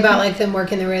I think about like them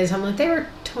working their ways, I'm like, they were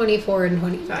 24 and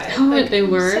 25. Oh, like, they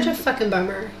were. Such a fucking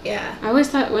bummer. Yeah. I always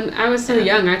thought when I was so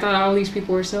young, I thought all these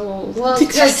people were so old. Well,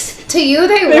 because to you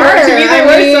they were. To me, they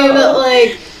were so old.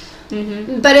 Like,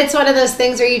 but it's one of those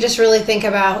things where you just really think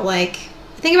about like.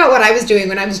 Think about what I was doing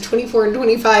when I was 24 and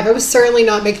 25. I was certainly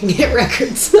not making hit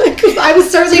records. I was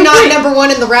certainly not number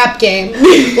one in the rap game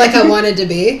like I wanted to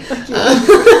be.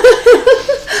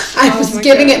 I was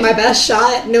giving it my best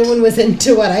shot. No one was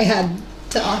into what I had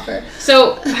to offer.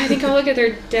 So I think I'll look at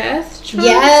their death charts.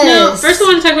 Yes. No, first I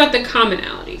want to talk about the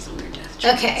commonalities on their death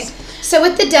charts. Okay. So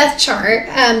with the death chart,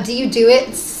 do you do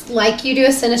it like you do a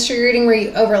synastry reading where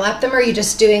you overlap them, or are you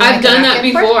just doing like I've done that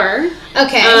before.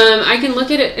 Okay. I can look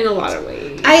at it in a lot of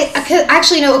ways. I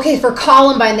actually know, okay, for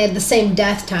Columbine, they had the same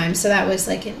death time, so that was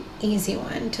like easy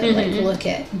one to like look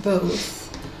at both.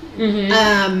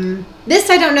 This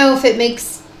I don't know if it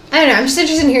makes. I don't know. I'm just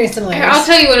interested in hearing similarities. I'll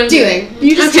tell you what I'm doing.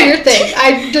 You just do your thing.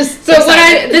 I just so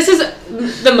this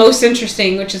is the most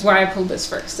interesting, which is why I pulled this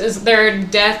first. Is their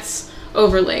deaths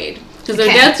overlaid because their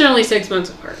deaths are only 6 months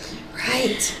apart.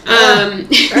 Right.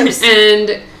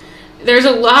 And there's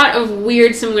a lot of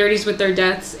weird similarities with their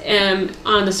deaths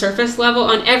on the surface level.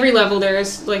 On every level,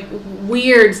 there's like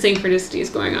weird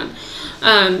synchronicities going on.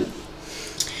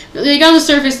 Like on the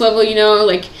surface level, you know,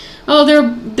 like, oh,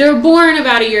 they're born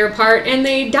about a year apart and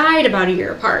they died about a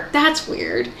year apart. That's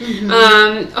weird.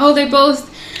 They both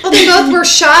were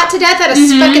shot to death at a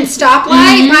fucking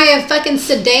stoplight by a fucky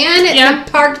sedan at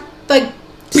the parked like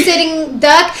sitting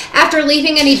duck after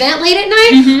leaving an event late at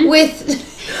night with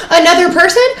another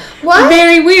person. What?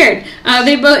 Very weird.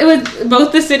 It was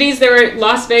both the cities. There were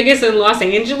Las Vegas and Los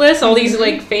Angeles. All these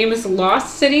like famous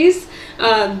lost cities.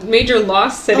 Major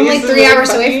lost cities. Only 3 hours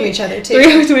away from each other, too.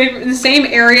 3 hours away from the same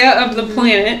area of the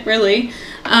planet, really.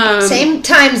 Same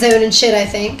time zone and shit, I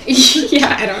think.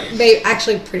 Yeah. I don't. They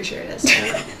actually pretty sure it is.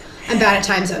 I'm bad at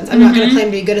time zones. I'm not going to claim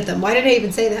to be good at them. Why did I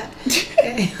even say that?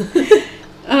 Okay.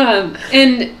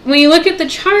 And when you look at the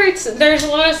charts, there's a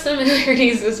lot of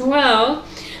similarities as well.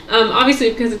 Obviously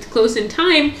because it's close in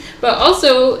time, but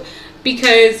also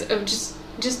because of just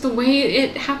the way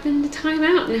it happened to time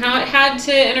out and how it had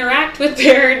to interact with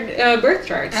their birth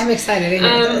charts. I'm excited to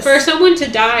hear this. For someone to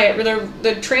die,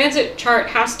 the transit chart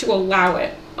has to allow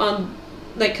it on,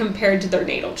 like, compared to their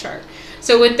natal chart.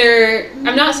 So with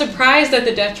I'm not surprised that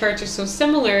the death charts are so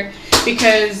similar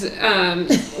because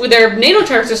with their natal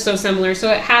charts are so similar,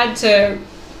 so it had to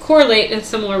correlate in a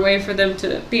similar way for them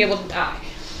to be able to die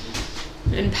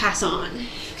and pass on.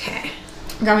 Okay.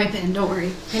 Got my pen, don't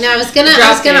worry. I know, I was gonna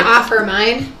offer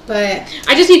mine, but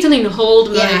I just need something to hold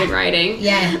without even writing.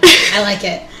 Yeah, I like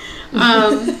it.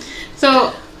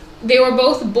 So they were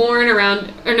both born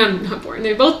around, or no, not born.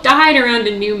 They both died around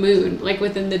a new moon, like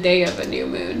within the day of a new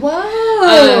moon.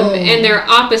 Whoa! And they're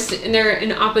opposite, and they're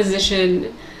in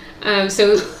opposition.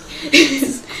 So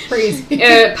it's crazy.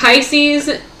 Pisces.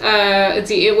 Let's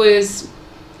see, it was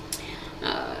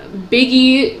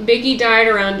Biggie died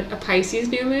around a Pisces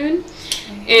new moon.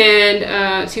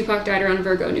 And Tupac died around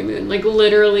Virgo new moon, like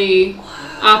literally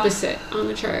opposite on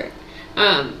the chart.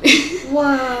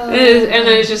 Whoa! And that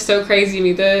is just so crazy to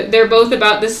me. They're both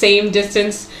about the same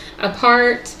distance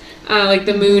apart. Like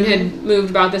the moon had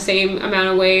moved about the same amount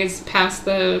of ways past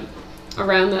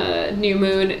around the new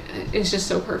moon. It's just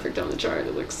so perfect on the chart.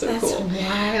 It looks so cool.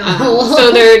 Wow.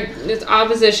 So there's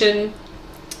opposition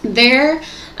there.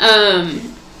 Let's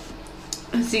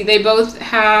see. They both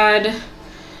had.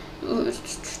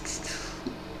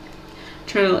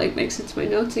 Trying to like make sense of my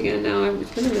notes again now. It's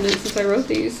been a minute since I wrote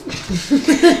these.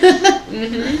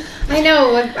 I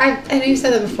know. I know you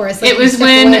said that before. It's like it was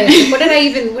when. What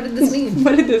did this mean?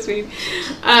 What did this mean?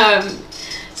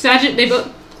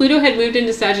 Pluto had moved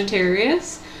into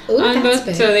Sagittarius. Ooh, that's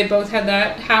big. So they both had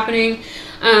that happening,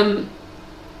 and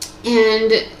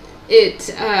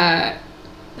it.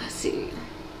 Let's see.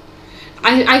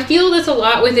 I feel this a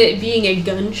lot with it being a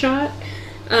gunshot.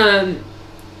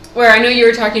 Where I know you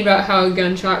were talking about how a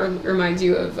gunshot reminds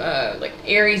you of like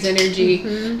Aries energy,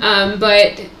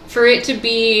 but for it to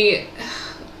be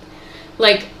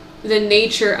like the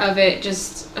nature of it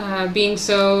just being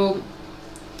so.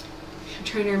 I'm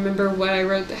trying to remember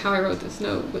how I wrote this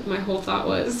note. What my whole thought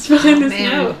was behind this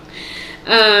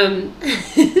note.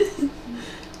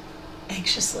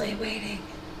 Anxiously waiting.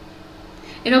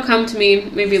 It'll come to me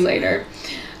maybe later.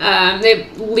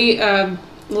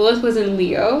 Lilith was in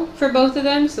Leo for both of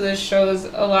them, so this shows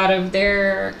a lot of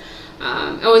their...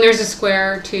 and there's a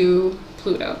square to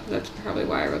Pluto. That's probably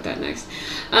why I wrote that next.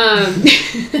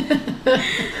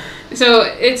 So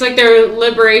it's like their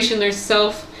liberation, their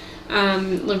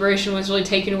self-liberation was really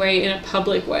taken away in a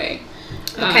public way.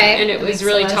 Okay. And it was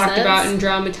really talked about and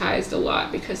dramatized a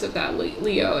lot because of that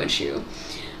Leo issue.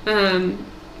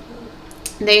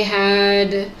 They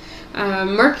had...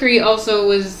 Mercury also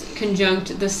was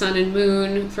conjunct the sun and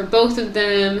moon for both of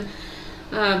them,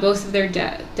 both of their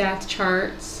death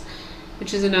charts,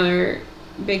 which is another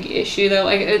big issue that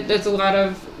there's a lot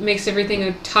of makes everything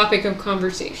a topic of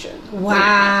conversation.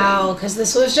 Wow, because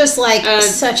this was just like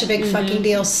such a big fucking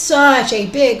deal, such a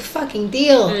big fucking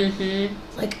deal.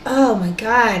 Like, oh my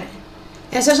god,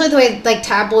 and especially the way like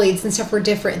tabloids and stuff were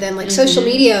different then. Like social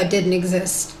media didn't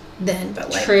exist then, but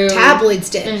like tabloids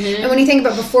did. And when you think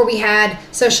about before we had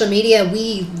social media,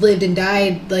 we lived and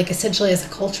died like essentially as a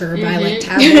culture by like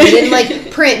tabloids and like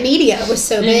print media was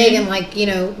so big and like, you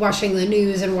know, watching the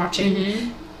news and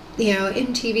watching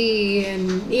MTV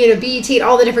and BET,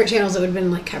 all the different channels that would have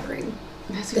been like covering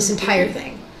this entire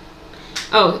thing.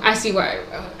 Oh, I see why.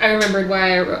 I remembered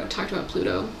why I talked about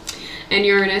Pluto and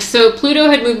Uranus. So Pluto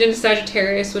had moved into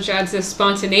Sagittarius, which adds this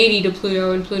spontaneity to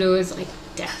Pluto, and Pluto is like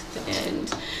death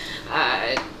and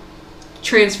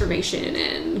transformation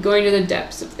and going to the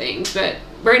depths of things. But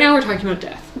right now we're talking about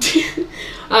death.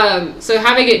 So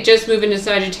having it just move into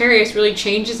Sagittarius really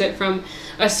changes it from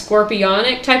a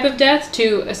scorpionic type of death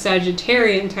to a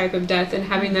Sagittarian type of death, and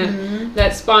having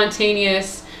that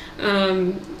spontaneous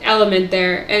element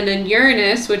there. And then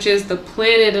Uranus, which is the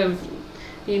planet of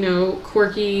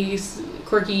quirky,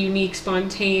 unique,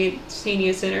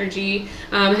 spontaneous energy,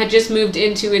 had just moved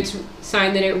into its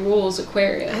sign that it rules,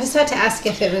 Aquarius. I was about to ask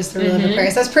if it was the rule of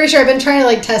Aquarius. I was pretty sure. I've been trying to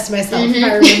like test myself if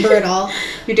I remember it all.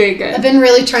 You're doing good. I've been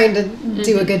really trying to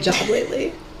do a good job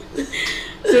lately.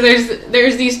 So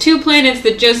there's these two planets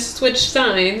that just switch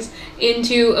signs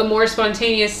into a more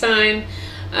spontaneous sign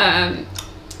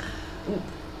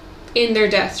in their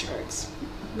death charts,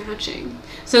 matching.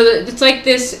 So it's like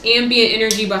this ambient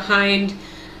energy behind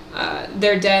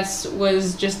their deaths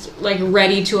was just like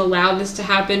ready to allow this to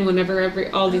happen whenever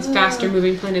all these faster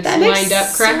moving planets lined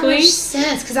up correctly. That makes so much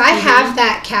sense, because I have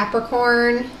that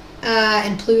Capricorn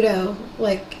and Pluto,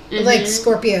 like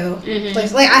Scorpio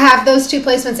place. Like I have those two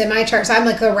placements in my chart, so I'm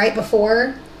like right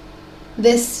before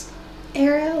this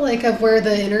era, like of where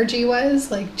the energy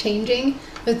was like changing,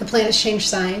 but the planets changed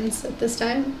signs at this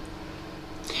time.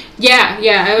 Yeah.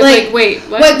 I was like wait,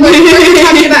 what? Like when we're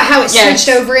talking about how it switched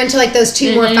over into like those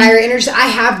two more fire energies, I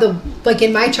have the like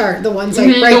in my chart the ones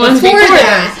like right before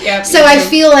that. Yep, so I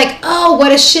feel like, oh,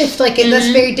 what a shift! Like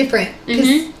that's very different.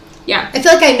 Yeah, I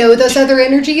feel like I know those other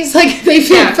energies. Like they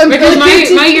feel familiar.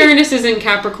 Because my Uranus is in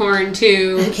Capricorn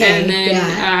too, and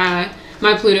then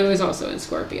my Pluto is also in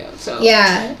Scorpio. So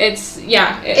it's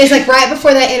like right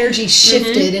before that energy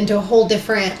shifted into a whole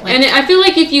different. Like, and I feel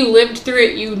like if you lived through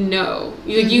it, you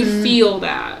feel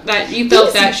that you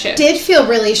felt that shift. Did feel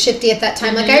really shifty at that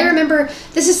time. Like I remember,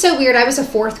 this is so weird. I was a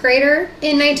 4th grader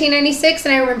in 1996,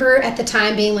 and I remember at the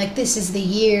time being like, "This is the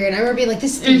year," and I remember being like,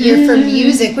 "This is the year for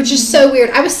music," which is so weird.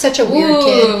 I was such a weird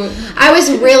kid. I was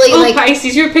really like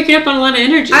Pisces. You were picking up on a lot of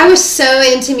energy. I was so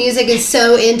into music and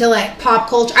so into like pop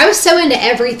culture. I was so into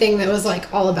everything that was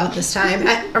like all about this time.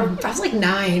 I was like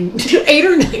 8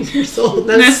 or 9 years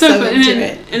old. I was so into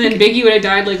it. And then Biggie would have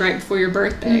died like right before your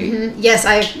birthday. Yes.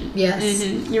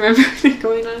 You remember that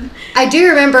going on? I do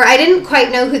remember. I didn't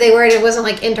quite know who they were, and it wasn't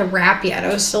like into rap yet.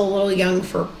 I was still a little young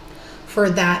for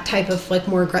that type of like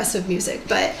more aggressive music,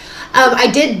 but I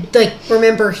did like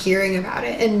remember hearing about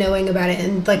it and knowing about it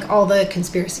and like all the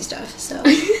conspiracy stuff. So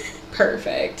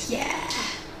perfect. Yeah.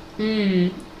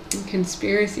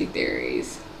 Conspiracy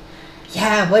theories.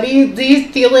 Yeah. What do you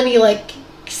feel any like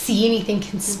see anything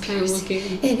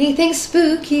conspiracy? Anything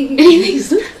spooky? Anything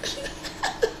spooky?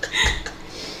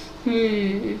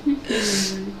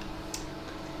 Let's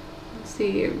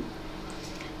see.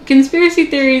 Conspiracy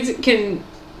theories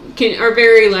are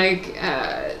very like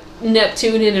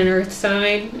Neptune in an Earth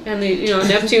sign, and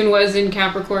Neptune was in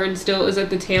Capricorn, still is at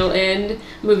the tail end,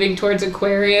 moving towards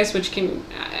Aquarius, which you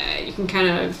can kind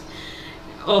of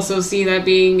also see that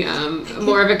being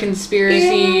more of a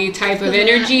conspiracy type of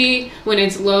energy when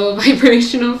it's low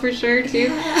vibrational for sure too.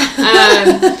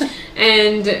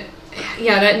 And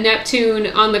that Neptune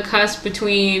on the cusp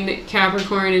between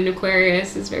Capricorn and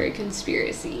Aquarius is very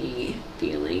conspiracy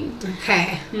feeling.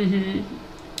 Okay.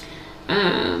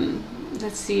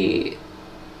 Let's see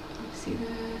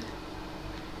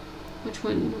which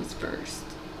one was first?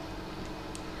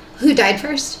 Who died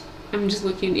first? I'm just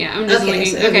looking. Yeah, I'm just looking.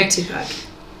 So okay. Tupac.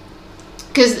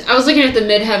 Because I was looking at the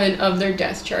midheaven of their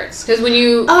death charts. Because when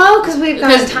you... Oh, because we've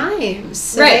got times.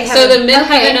 So right. So the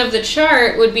midheaven of the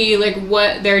chart would be like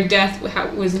what their death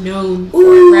was known for,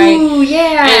 right? Ooh,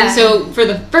 yeah. And so for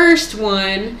the first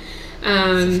one...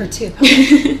 for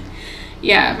Tupac.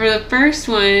 Yeah, for the first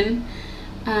one...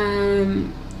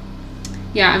 I'm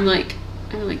like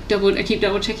I keep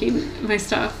double checking my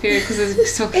stuff here because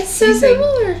it's so confusing. It's so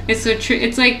similar. It's so true.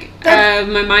 It's like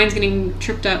my mind's getting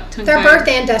tripped up. Their birth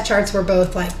and death charts were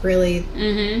both like really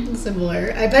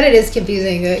similar. I bet it is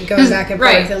confusing going back and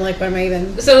forth and like what am I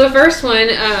even... So the first one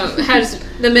has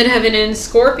the midheaven in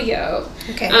Scorpio.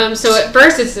 Okay. So at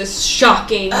first it's this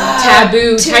shocking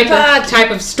taboo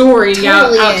type of story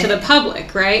out to the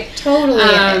public, right? Totally.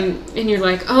 And you're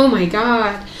like, oh my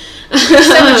god. There's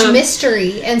so much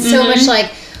mystery and so much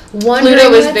like Pluto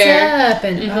was there,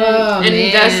 and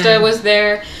Vesta was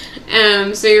there.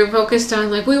 So you're focused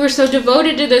on like we were so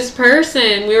devoted to this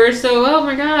person, we were so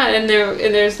and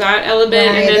there's that element,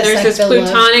 and then there's like this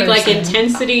plutonic like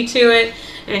intensity to it,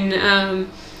 and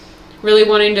really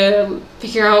wanting to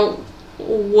figure out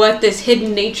what this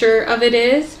hidden nature of it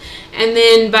is. And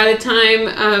then by the time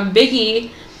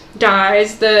Biggie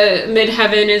dies, the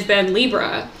midheaven is then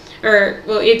Libra. Or,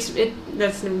 well,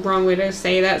 that's the wrong way to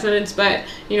say that sentence, but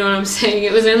you know what I'm saying.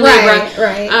 It was in Libra.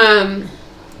 Right.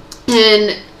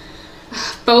 And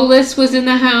Bolas was in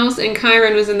the house and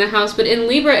Chiron was in the house, but in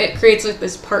Libra it creates like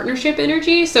this partnership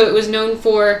energy, so it was known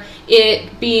for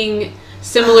it being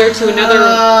similar to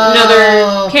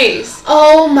another case.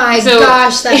 Oh my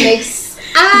gosh, that makes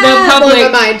blow my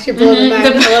mind. You're blowing my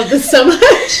mind. I love this so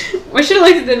much. We should have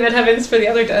looked at the midheavens for the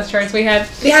other death charts we had.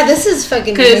 Yeah, this is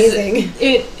fucking amazing.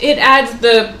 It adds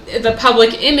the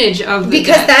public image of the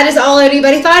because death. That is all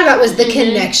anybody thought about was the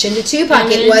connection to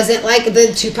Tupac. It wasn't like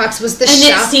the Tupac's was the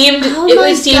shock.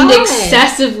 It seemed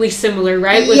excessively similar,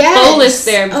 right? With Bolas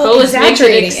there, Bolas makes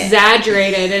it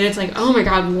exaggerated, and it's like, oh my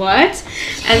god, what?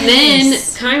 And then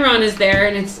Chiron is there,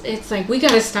 and it's like, we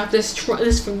gotta stop this.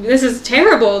 This is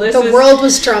terrible. The world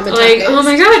was traumatized. Like, oh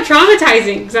my god,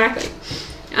 traumatizing. Exactly.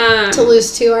 To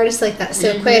lose two artists like that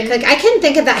so quick. Like, I couldn't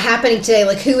think of that happening today.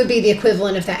 Like, who would be the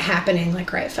equivalent of that happening,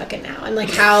 like, right fucking now? And, like,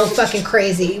 how fucking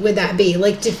crazy would that be?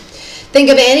 Like, to think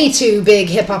of any two big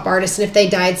hip-hop artists, and if they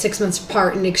died 6 months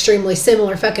apart in extremely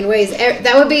similar fucking ways,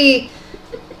 that would be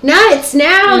nuts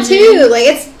now, too. Like,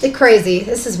 it's crazy.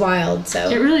 This is wild, so.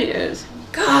 It really is.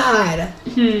 God.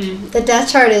 The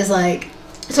death chart is, like...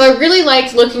 So I really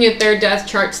liked looking at their death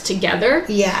charts together.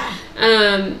 Yeah.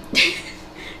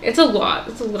 It's a lot.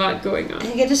 It's a lot going on. I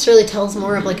think it just really tells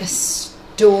more of like a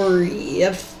story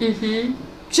of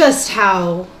just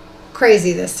how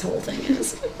crazy this whole thing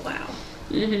is. Wow.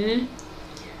 It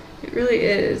really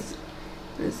is.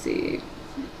 Let's see.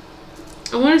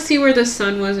 I want to see where the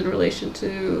sun was in relation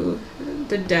to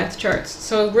the death charts.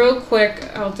 So real quick,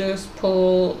 I'll just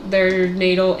pull their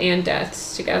natal and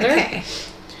deaths together. Okay.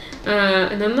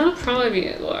 And then that'll probably be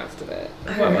the last of it.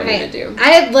 What we're going to do.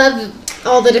 I love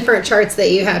all the different charts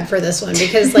that you had for this one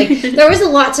because, like, there was a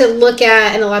lot to look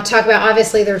at and a lot to talk about.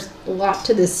 Obviously, there's a lot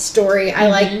to this story. I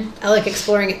like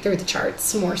exploring it through the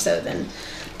charts more so than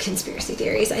conspiracy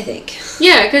theories, I think.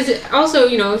 Yeah, because also,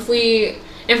 you know, if we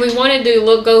wanted to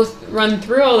run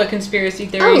through all the conspiracy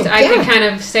theories, I could kind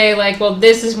of say, like, well,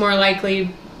 this is more likely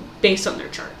based on their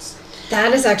charts.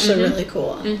 That is actually really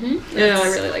cool. And I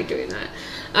really like doing that.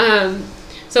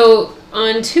 So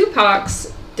on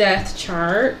Tupac's death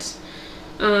chart,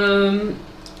 I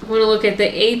want to look at the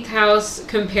 8th house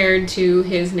compared to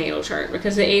his natal chart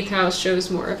because the 8th house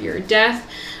shows more of your death.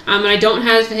 And I don't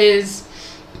have his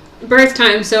birth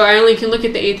time, so I only can look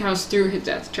at the 8th house through his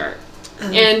death chart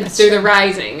and through the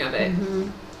rising of it.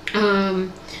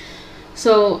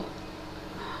 So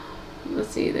let's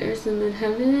see, there's the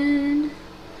midheaven.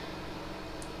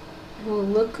 We'll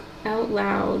look out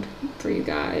loud for you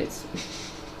guys.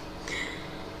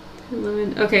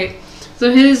 11. Okay,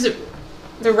 so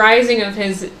the rising of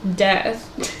his death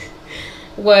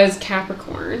was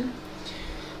Capricorn,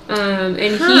 and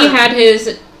he had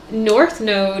his north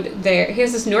node there. He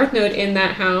has this north node in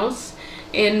that house,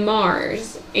 and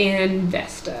Mars and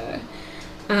Vesta,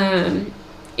 and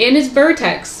his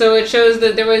vertex. So it shows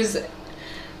that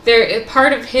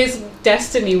part of his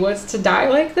destiny was to die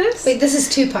like this. Wait, this is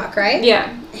Tupac, right?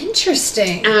 Yeah.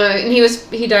 Interesting. And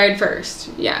he died first.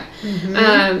 Yeah.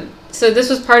 So this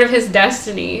was part of his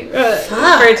destiny for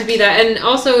it to be that, and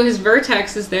also his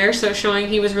vertex is there, so showing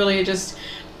he was really just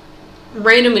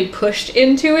randomly pushed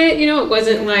into it. You know, it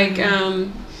wasn't like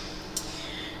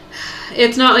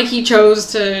it's not like he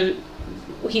chose to.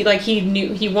 He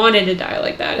knew he wanted to die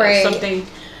like that. Right. Or something.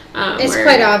 It's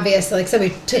quite obvious, like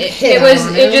somebody took a hit.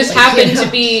 It just happened to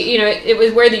be, you know, it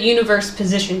was where the universe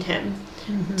positioned him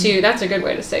to. That's a good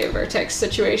way to say a vertex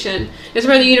situation. It's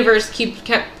where the universe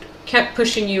kept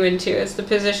pushing you into. It's the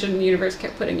position the universe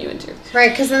kept putting you into.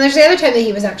 Right, because then there's the other time that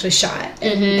he was actually shot,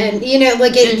 and you know,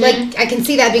 like like I can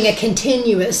see that being a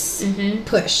continuous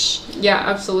push. Yeah,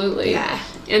 absolutely. Yeah,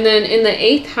 and then in the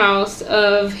 8th house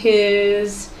of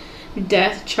his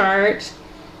death chart.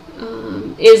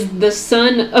 Is the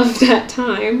sun of that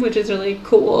time, which is really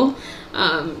cool.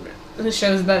 It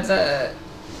shows that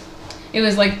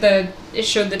it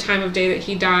showed the time of day that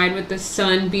he died, with the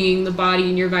sun being the body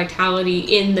and your vitality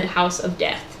in the house of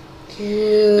death,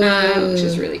 which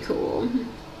is really cool.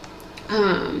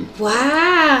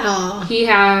 Wow.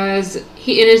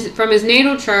 From his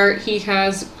natal chart, he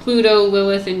has Pluto,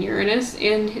 Lilith, and Uranus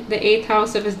in the 8th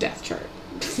house of his death chart.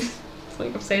 It's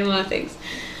like I'm saying a lot of things.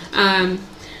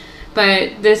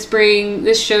 But this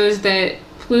shows that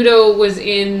Pluto was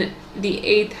in the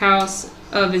 8th house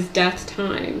of his death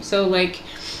time. So, like,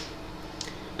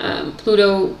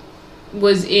 Pluto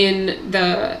was in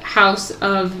the house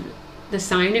of the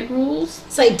sign it rules.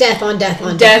 It's like death on death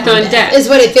on death on death is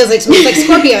what it feels like to me. It's like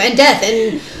Scorpio and death,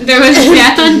 and there was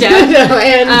death on death. No,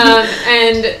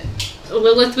 and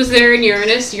Lilith was there in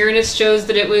Uranus. Uranus shows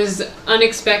that it was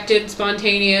unexpected,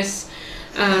 spontaneous.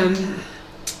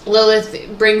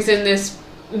 Lilith brings in this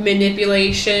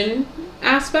manipulation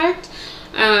aspect.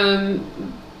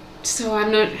 So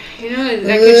I'm not,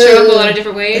 that could show up a lot of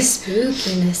different ways. The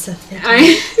spookiness of the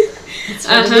That's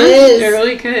what it is. It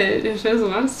really could. It shows a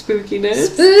lot of spookiness.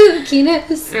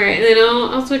 Spookiness. All right, and then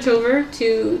I'll switch over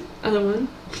to other one.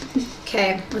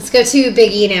 Okay, let's go to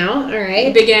Big E now. All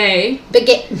right. Big A. Big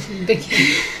A. Big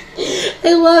A.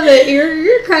 I love it.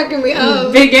 You're cracking me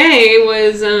up. Big A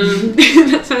was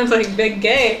that sounds like big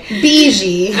gay.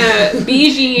 Bijy.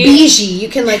 Bijy. You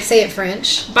can say it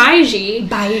French. Bijy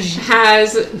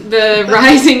has the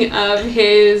rising of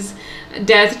his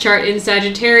death chart in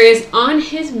Sagittarius on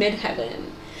his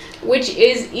midheaven, which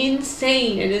is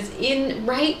insane. It is in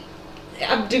right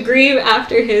a degree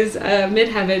after his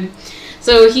midheaven,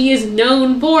 so he is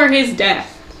known for his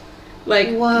death.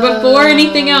 Before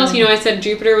anything else, I said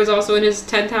Jupiter was also in his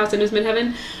 10th house in his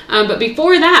midheaven, but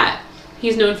before that,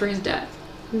 he's known for his death.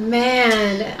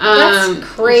 Man, that's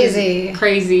crazy.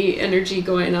 Crazy energy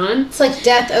going on. It's like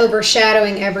death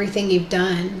overshadowing everything you've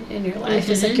done in your life.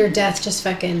 It's like your death just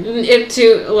fucking...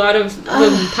 To a lot of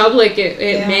the public, it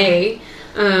may.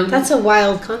 That's a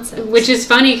wild concept. Which is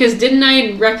funny, because didn't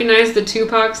I recognize the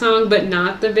Tupac song, but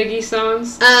not the Biggie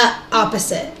songs?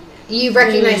 Opposite. You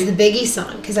recognize the Biggie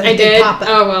song because that was I did. Big Papa.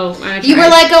 Oh well, you were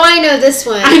like, "Oh, I know this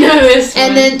one. I know this one."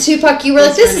 And then Tupac, you were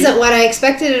like, "This isn't what I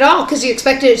expected at all," because you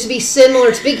expected it to be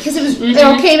similar to Biggie because it was it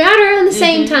all came out around the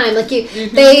same time. I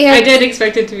did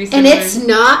expect it to be similar, and it's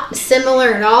not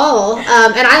similar at all. And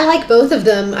I like both of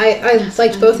them. I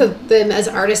liked both of them as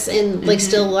artists and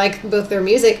still like both their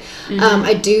music.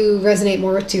 I do resonate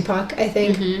more with Tupac, I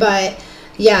think, but.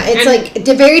 Yeah, it's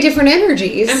very different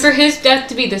energies. And for his death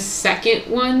to be the second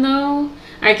one, though,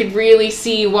 I could really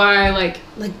see why,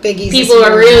 Biggie's people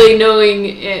are really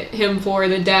knowing him for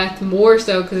the death more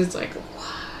so, because it's like,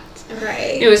 what?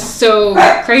 Right. It was so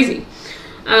crazy.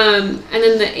 And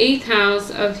then the 8th house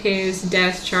of his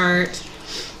death chart,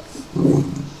 we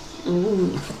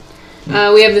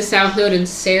have the South Node in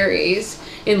Ceres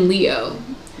in Leo.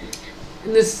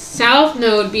 And the South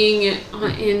Node being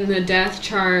in the death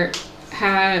chart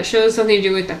shows something to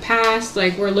do with the past,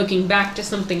 we're looking back to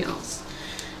something else.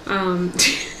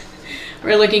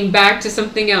 We're looking back to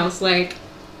something else, like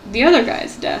the other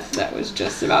guy's death that was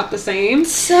just about the same.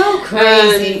 So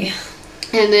crazy.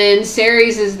 And then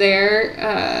Ceres is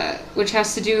there, which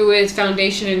has to do with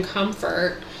foundation and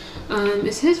comfort.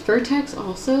 Is his vertex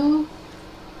also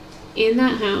in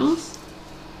that house?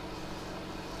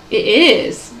 It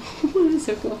is. That's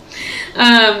so cool.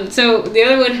 So the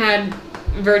other one had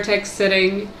vertex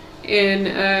sitting in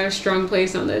a strong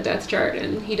place on the death chart,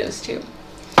 and he does too.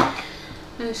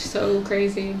 That's so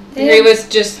crazy. He was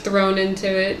just thrown into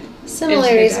it.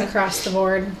 Similarities across the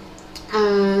board.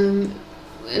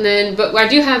 But I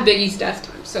do have Biggie's death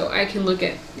time, so I can look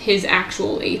at his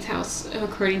actual 8th house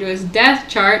according to his death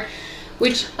chart,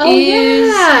 which is...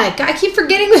 yeah! I keep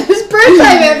forgetting his birth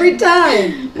time every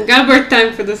time. We got a birth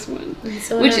time for this one.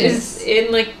 So which is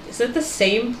in, is it the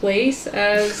same place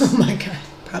as... Oh my god,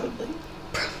 probably.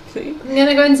 I'm going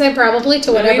to go ahead and say probably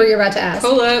to whatever you're about to ask.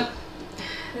 Pull up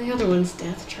the other one's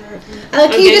death chart.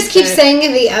 You just keep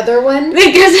saying the other one.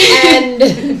 And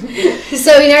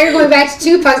so now you're going back to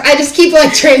Tupac. I just keep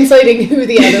translating who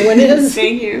the other one is.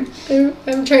 Thank you.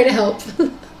 I'm trying to help.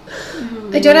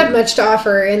 I don't have much to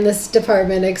offer in this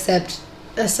department except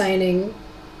assigning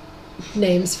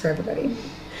names for everybody.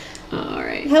 All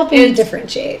right. Helping you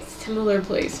differentiate. Similar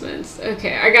placements.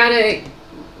 Okay, I gotta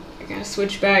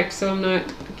switch back so I'm not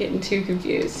getting too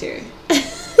confused here.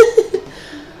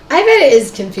 I bet it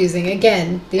is confusing.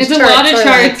 Again, it's a lot of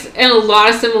charts and a lot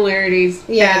of similarities.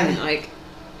 Yeah.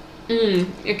 And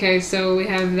okay, so we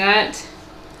have that.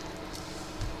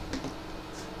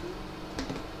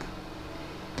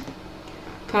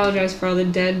 Apologize for all the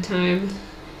dead time.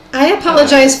 I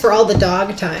apologize for all the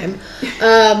dog time.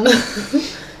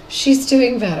 She's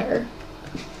doing better.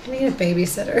 I need a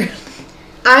babysitter.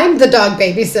 I'm the dog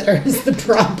babysitter is the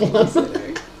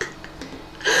problem.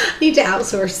 I need to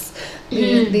outsource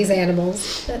these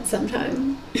animals at some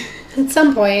time. At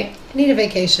some point, I need a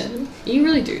vacation. You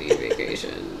really do need a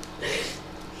vacation.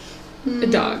 A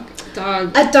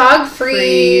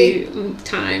dog-free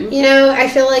time. I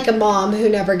feel like a mom who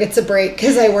never gets a break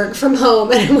because I work from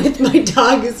home and I'm with my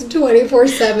dogs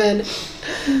 24/7.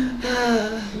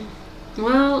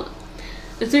 Well,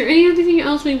 is there anything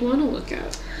else we want to look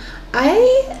at?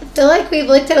 I feel like we've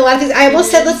looked at a lot of things. I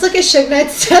almost said let's look at Suge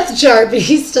Knight's death jar, but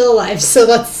he's still alive, so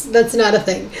that's not a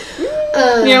thing.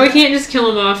 Yeah, we can't just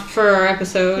kill him off for our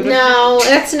episode. No,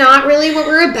 that's not really what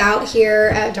we're about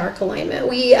here at Dark Alignment.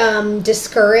 We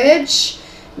discourage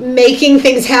making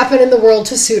things happen in the world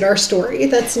to suit our story.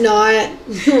 That's not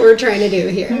what we're trying to do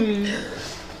here.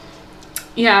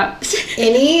 Yeah.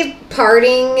 Any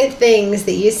parting things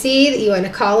that you see that you want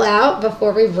to call out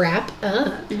before we wrap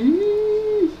up?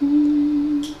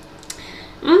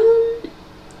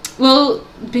 Well,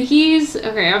 Biggie's...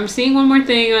 Okay, I'm seeing one more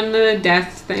thing on the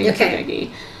death thing for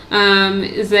Biggie.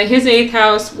 Is that his 8th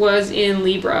house was in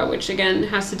Libra, which again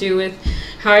has to do with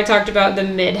how I talked about the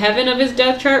midheaven of his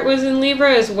death chart was in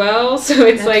Libra as well. So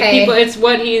it's like people... It's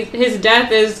what his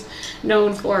death is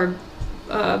known for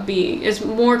being. It's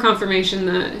more confirmation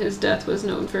that his death was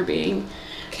known for being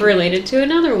related to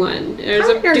another one. There's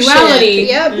a duality.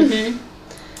 Yep. Mm-hmm.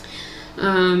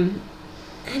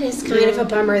 That is kind of a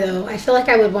bummer, though. I feel like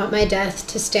I would want my death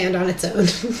to stand on its own.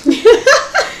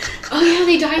 Oh, yeah,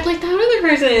 they died like that other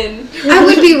person. I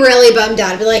would be really bummed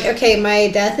out. I'd be like, okay, my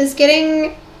death is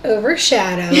getting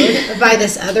overshadowed by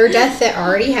this other death that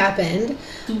already happened.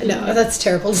 Mm-hmm. No, that's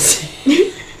terrible to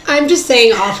say. I'm just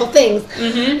saying awful things.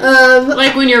 Mm-hmm.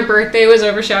 Like when your birthday was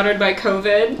overshadowed by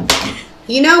COVID.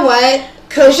 You know what?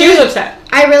 COVID, she was upset.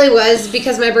 I really was,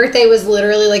 because my birthday was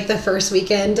literally like the first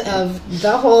weekend of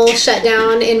the whole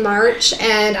shutdown in March,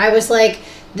 and I was like,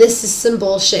 this is some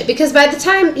bullshit. Because by the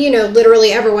time,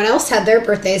 literally everyone else had their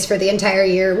birthdays for the entire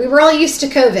year, we were all used to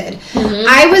COVID. Mm-hmm.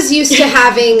 I was used to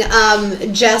having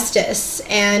justice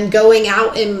and going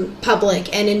out in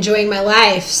public and enjoying my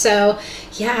life. So,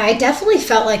 yeah, I definitely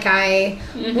felt like I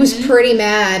was pretty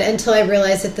mad until I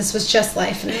realized that this was just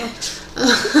life now.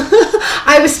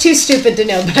 I was too stupid to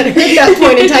know better at that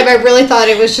point in time. I really thought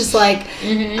it was just like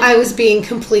I was being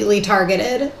completely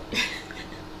targeted.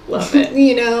 Love it.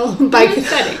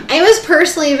 I was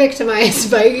personally victimized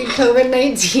by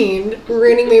COVID-19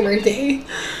 ruining my birthday.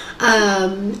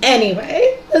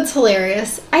 Anyway, that's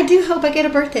hilarious. I do hope I get a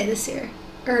birthday this year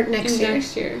or next year.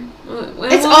 Next year.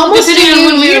 It's almost depending a new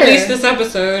on when year. we release this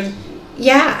episode.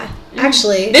 Yeah.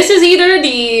 Actually, this is either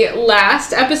the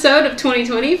last episode of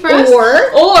 2020 for us,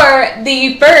 or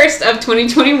the first of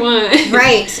 2021.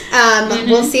 Right.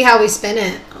 We'll see how we spin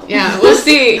it. Yeah, we'll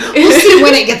see. We'll see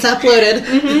when it gets uploaded.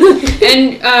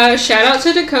 And shout out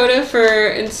to Dakota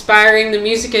for inspiring the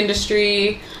music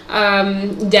industry.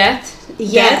 Death.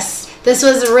 Yes. This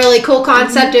was a really cool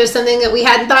concept. It was something that we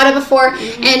hadn't thought of before.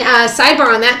 And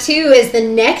sidebar on that too is the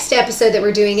next episode that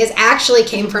we're doing actually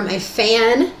came from a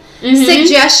fan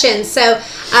suggestions. So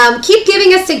keep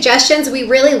giving us suggestions. We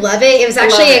really love it. It was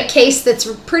actually a case that's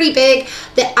pretty big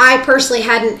that I personally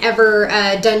hadn't ever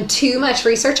done too much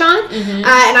research on. And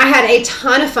I had a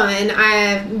ton of fun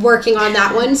working on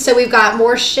that one. So we've got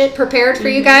more shit prepared for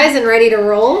you guys and ready to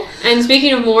roll. And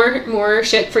speaking of more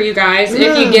shit for you guys, if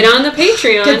you get on the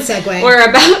Patreon, good segue.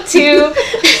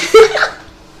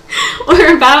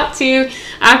 We're about to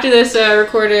after this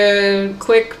record a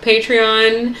quick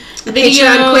Patreon video.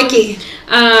 Patreon quickie.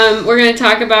 We're going to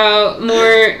talk about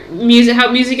more music,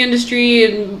 how music industry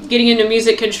and getting into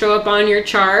music can show up on your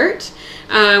chart.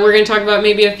 We're going to talk about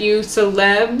maybe a few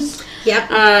celebs.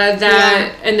 Yep.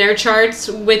 And their charts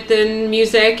within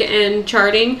music and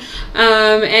charting,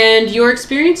 and your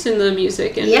experience in the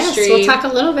music industry. Yes, we'll talk a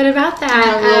little bit about that.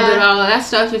 A little bit about all of that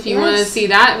stuff. If you want to see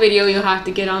that video, you'll have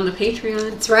to get on the Patreon.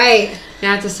 That's right. You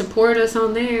have to support us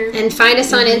on there. And find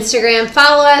us on Instagram.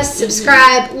 Follow us,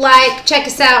 subscribe, like, check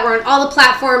us out. We're on all the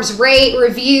platforms. Rate,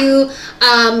 review.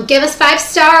 Give us 5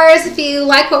 stars if you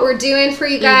like what we're doing for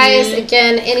you guys.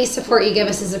 Again, any support you give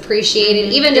us is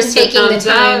appreciated. Even just taking the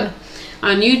time.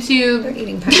 On YouTube. They're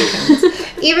eating pepper cones.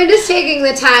 Even just taking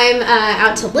the time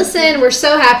out to listen. We're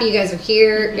so happy you guys are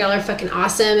here. Y'all are fucking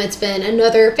awesome. It's been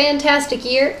another fantastic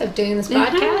year of doing this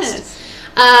podcast.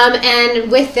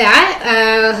 And with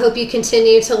that, hope you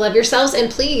continue to love yourselves.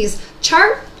 And please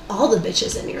chart all the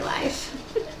bitches in your life.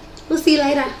 We'll see you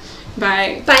later.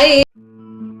 Bye. Bye.